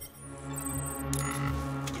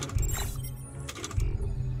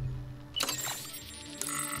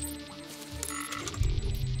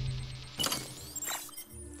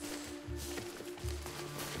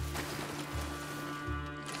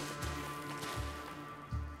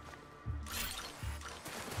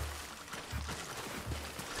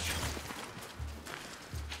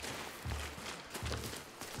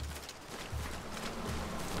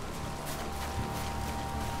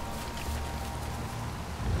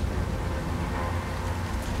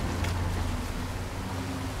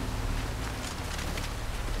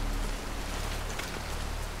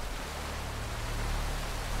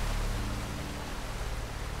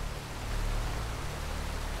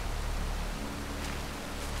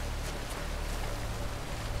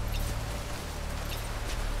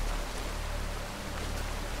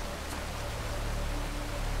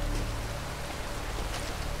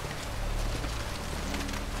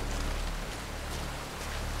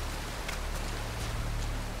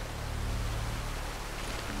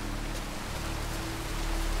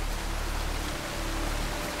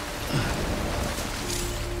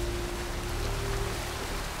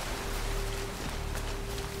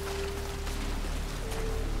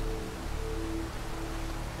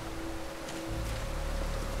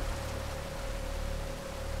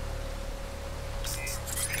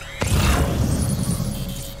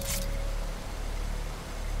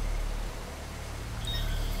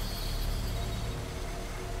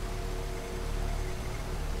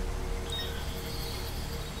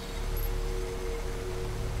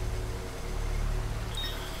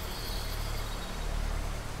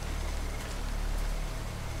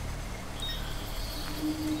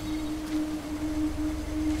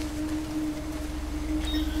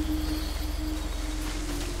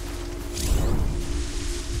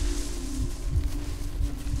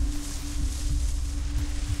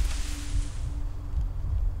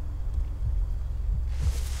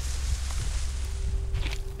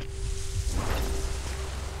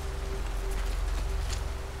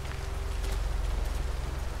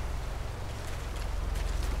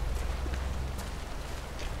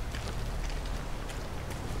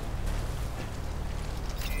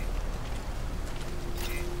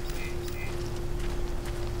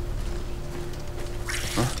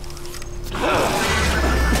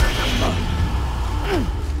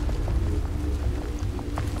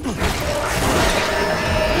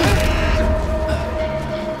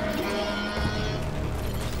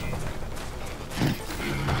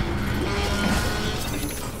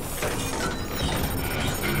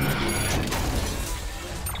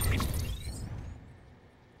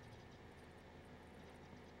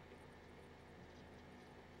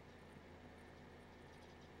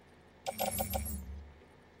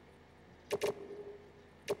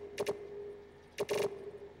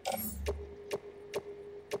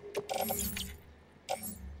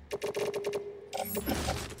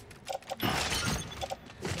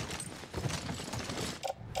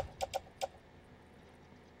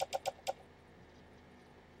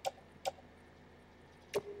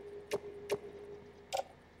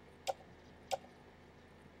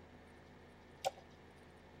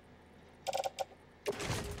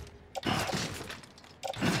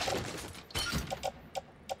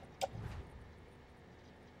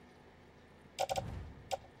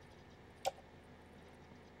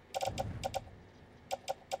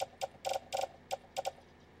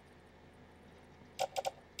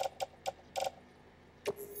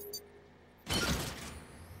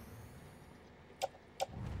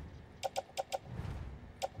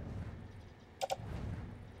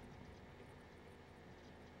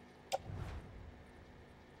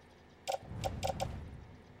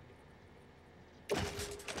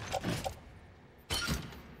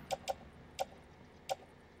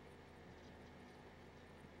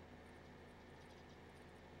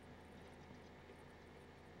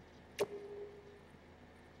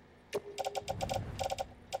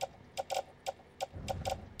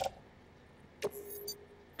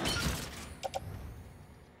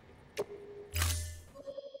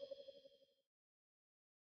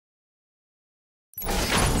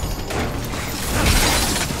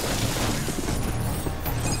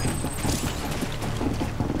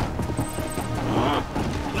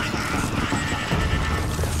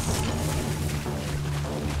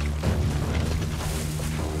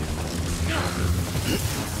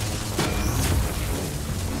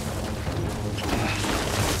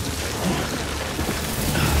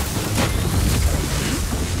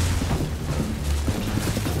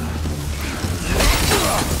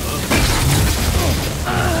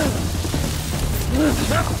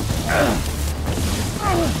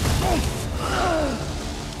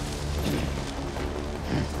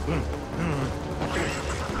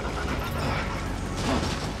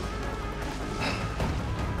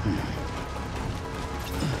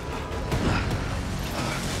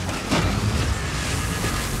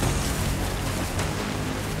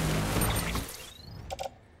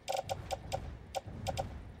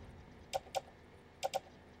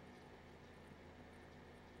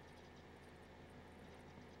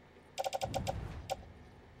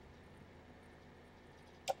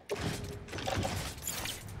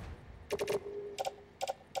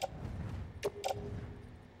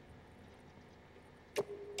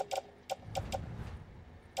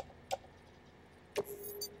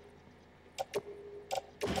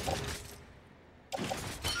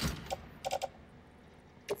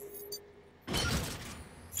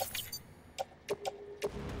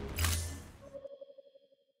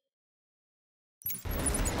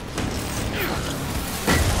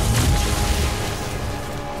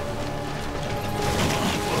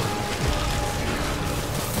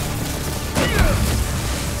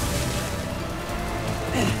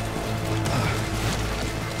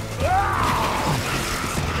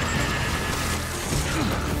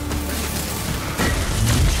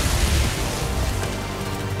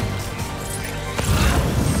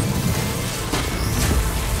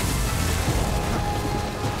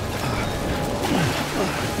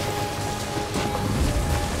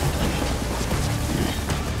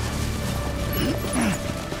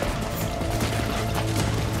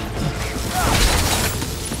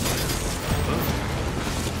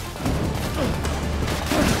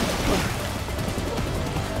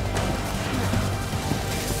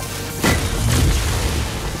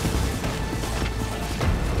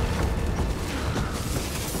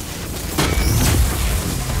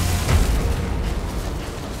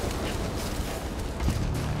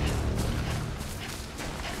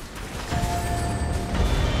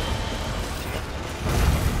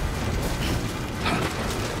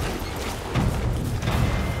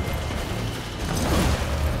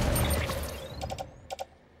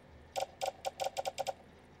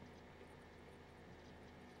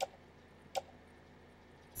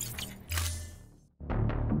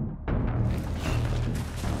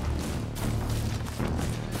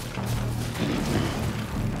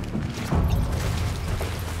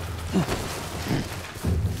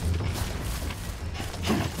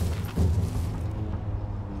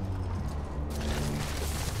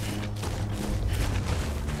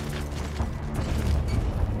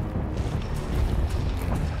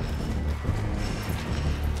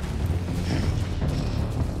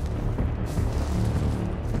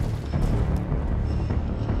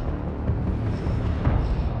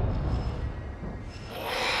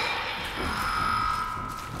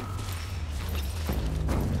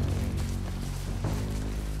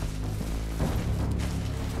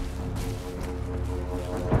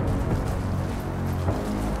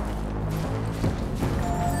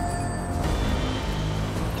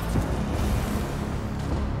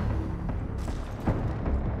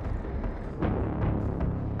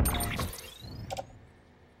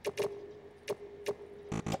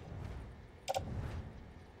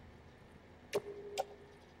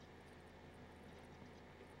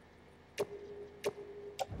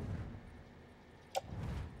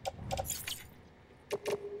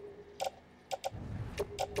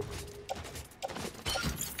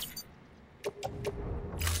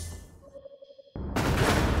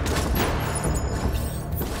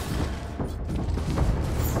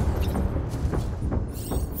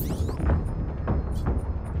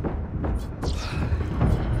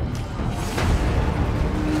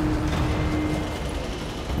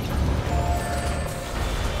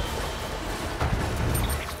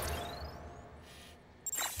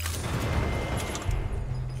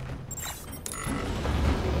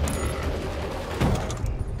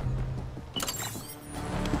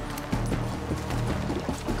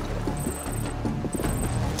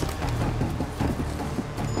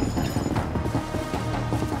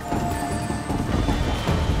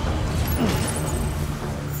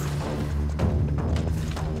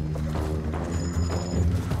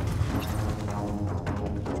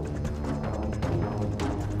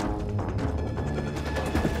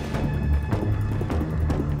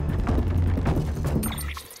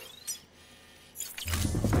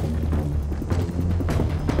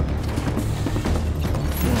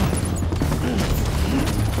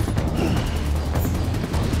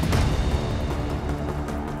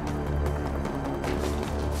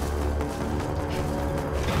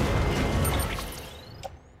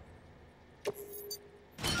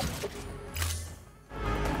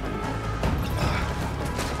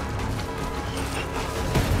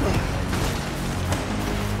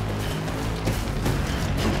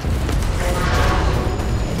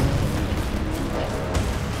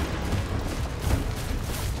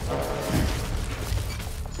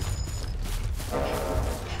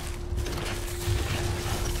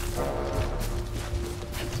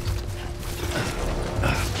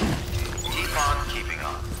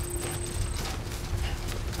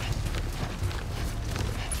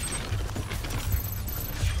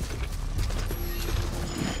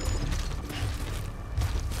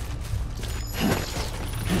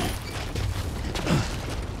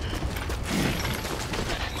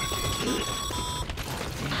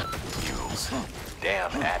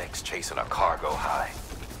 chasing a cargo high.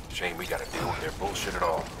 Shame we gotta deal with their bullshit at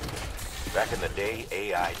all. Back in the day,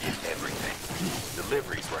 AI did everything.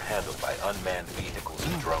 Deliveries were handled by unmanned vehicles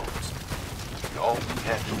and drones. And all we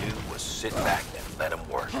had to do was sit back and let them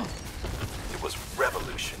work. It was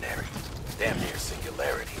revolutionary. Damn near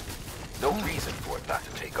singularity. No reason for it not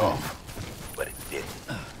to take off. But it didn't.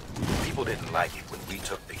 People didn't like it when we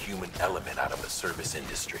took the human element out of the service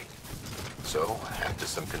industry. So, after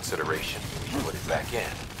some consideration, we put it back in.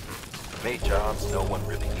 Made jobs no one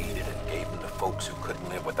really needed and gave them to folks who couldn't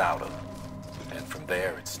live without them. And from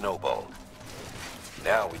there, it snowballed.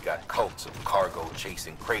 Now we got cults of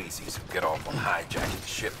cargo-chasing crazies who get off on hijacking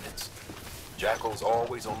shipments. Jackal's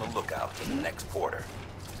always on the lookout for the next porter.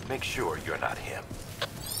 Make sure you're not him.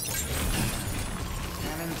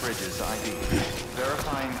 Scanning Bridges ID.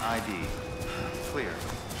 Verifying ID. Clear.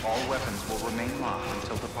 All weapons will remain locked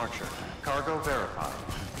until departure. Cargo verified.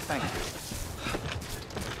 Thank you.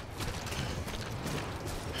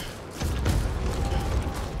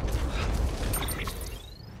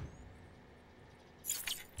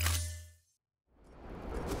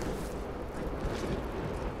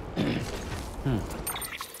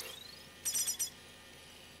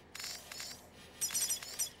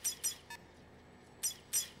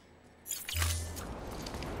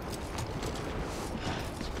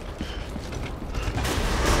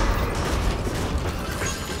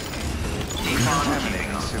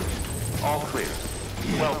 Emanating suit. All clear.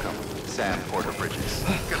 Welcome, Sam Porter Bridges.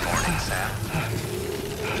 Good morning, Sam.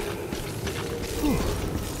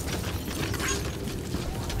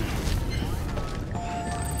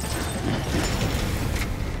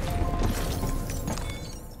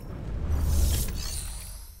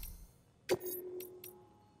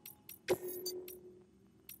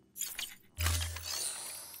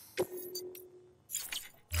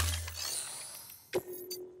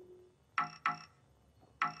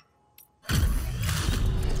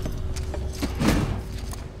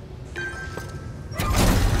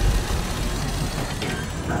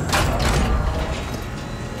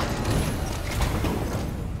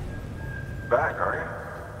 Back, are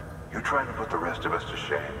you? You trying to put the rest of us to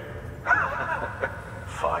shame?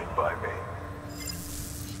 Fine by me.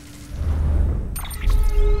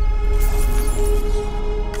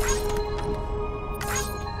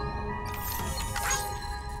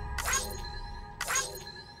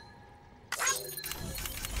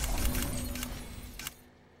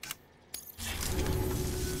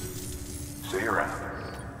 See you around.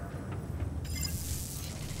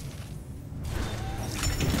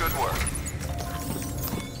 Good work.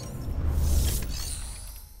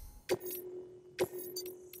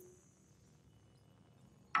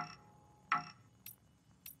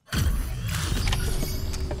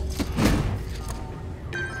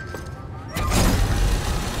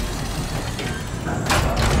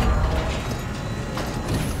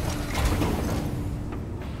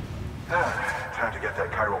 Time to get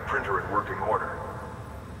that chiral printer in working order.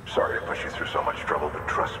 Sorry to push you through so much trouble, but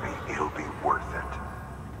trust me, it'll be worth it.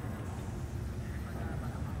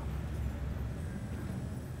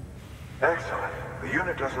 Excellent. The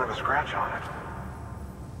unit doesn't have a scratch on it.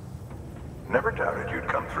 Never doubted you'd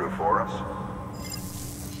come through for us.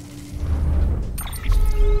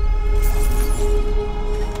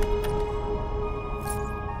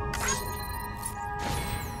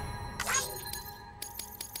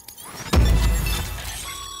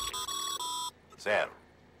 Sam,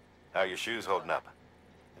 how are your shoes holding up?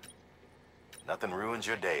 Nothing ruins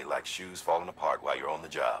your day like shoes falling apart while you're on the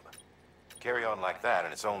job. Carry on like that,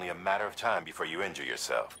 and it's only a matter of time before you injure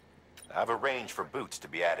yourself. I've arranged for boots to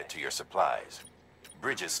be added to your supplies.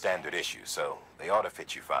 Bridges standard issue, so they ought to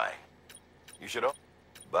fit you fine. You should.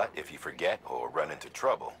 But if you forget or run into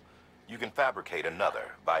trouble, you can fabricate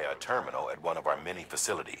another via a terminal at one of our many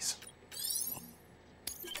facilities.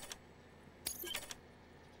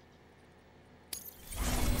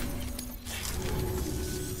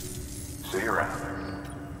 See you around.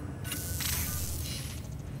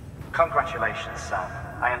 Congratulations, Sam.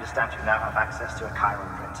 I understand you now have access to a chiral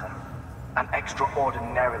printer. An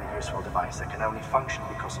extraordinarily useful device that can only function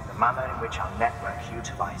because of the manner in which our network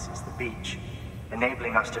utilizes the beach,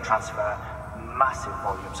 enabling us to transfer massive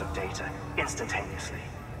volumes of data instantaneously.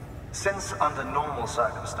 Since under normal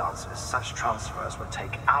circumstances, such transfers would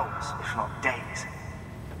take hours, if not days,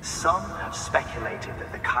 some have speculated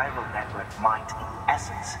that the chiral network might, in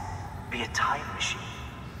essence, be a time machine.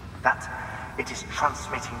 That it is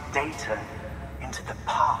transmitting data into the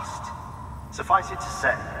past. Suffice it to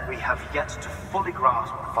say, we have yet to fully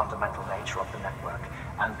grasp the fundamental nature of the network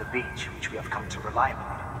and the beach which we have come to rely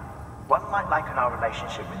upon. One might liken our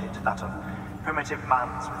relationship with it to that of primitive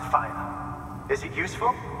man's with fire. Is it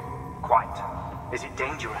useful? Quite. Is it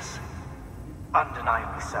dangerous?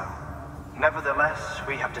 Undeniably so. Nevertheless,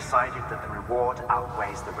 we have decided that the reward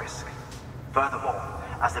outweighs the risk. Furthermore,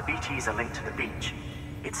 as the BTs are linked to the beach,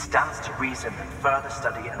 it stands to reason that further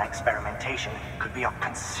study and experimentation could be of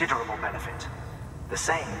considerable benefit. The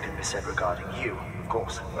same can be said regarding you, of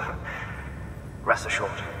course. Rest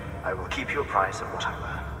assured, I will keep you apprised of what I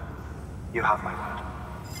learn. You have my word.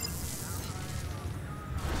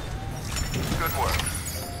 Good work.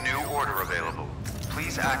 New order available.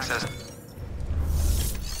 Please access...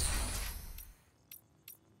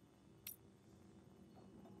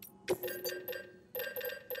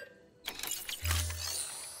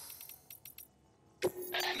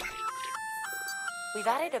 We've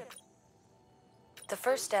added a... The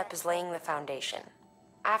first step is laying the foundation,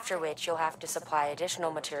 after which you'll have to supply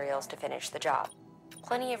additional materials to finish the job.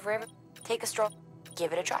 Plenty of river... Take a stroll.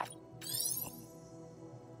 Give it a try.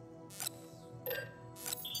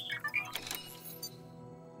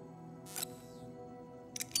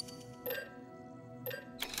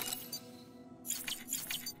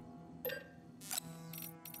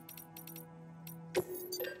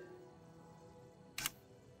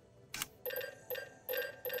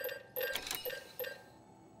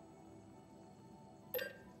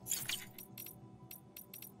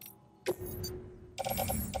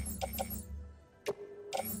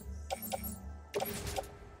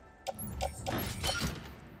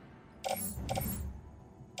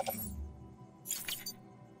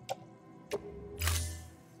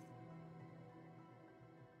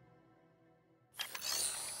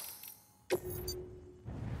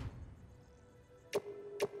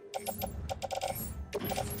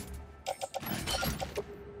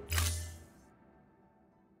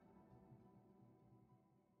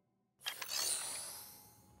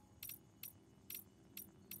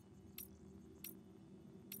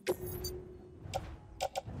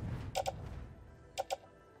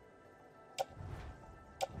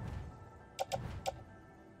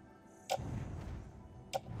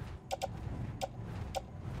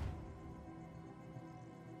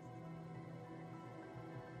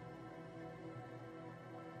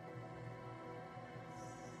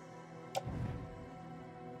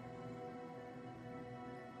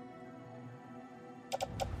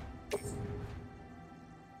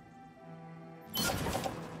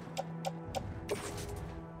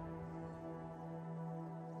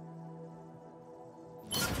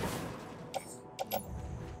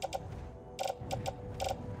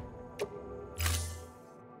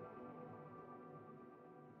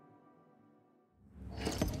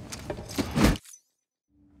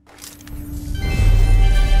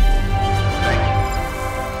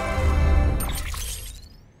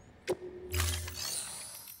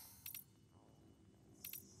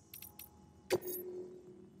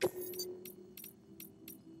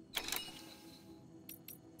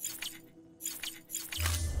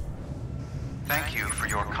 Thank you for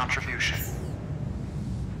your contribution.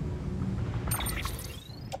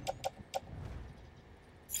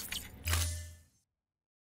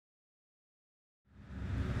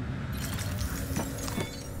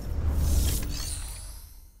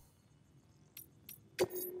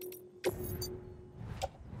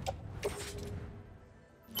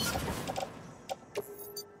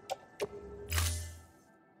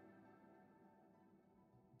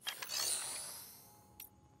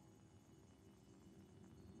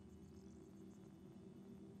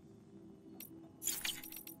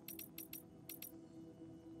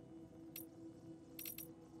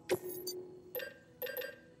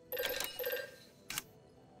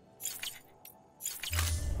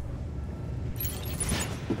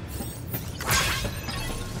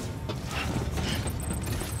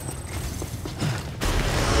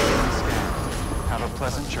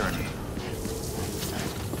 Pleasant journey.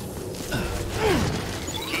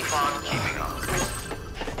 Keep on keeping on.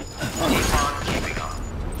 Keep on keeping on.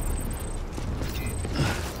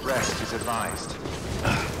 Rest is advised.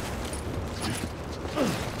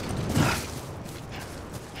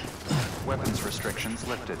 Weapons restrictions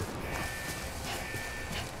lifted.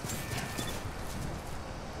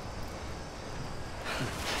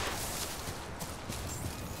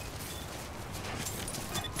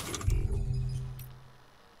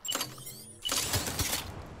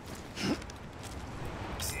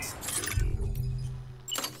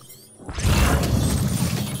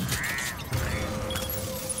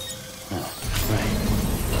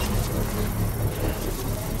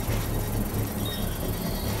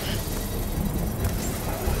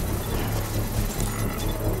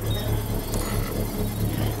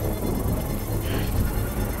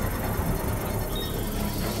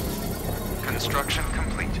 Construction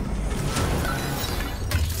complete.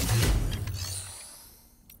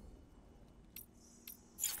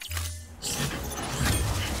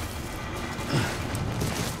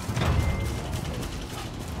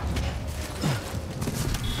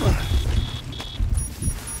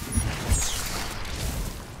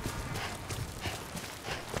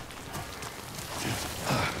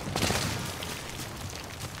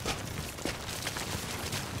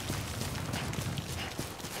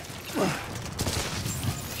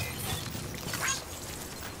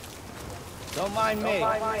 Don't mind me.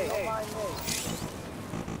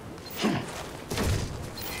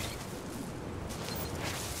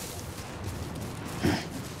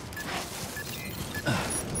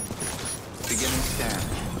 Beginning scan.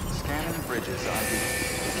 Scanning bridges ID.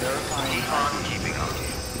 Verifying ID. Keeping on.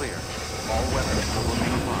 Clear. All weapons will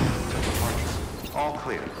remain locked until departure. All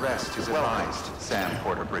clear. Rest is advised, Sam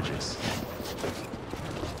Porter Bridges.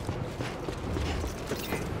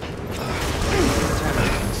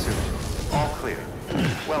 Lieutenant in suit. All clear.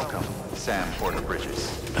 Welcome, Sam Porter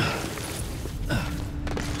Bridges.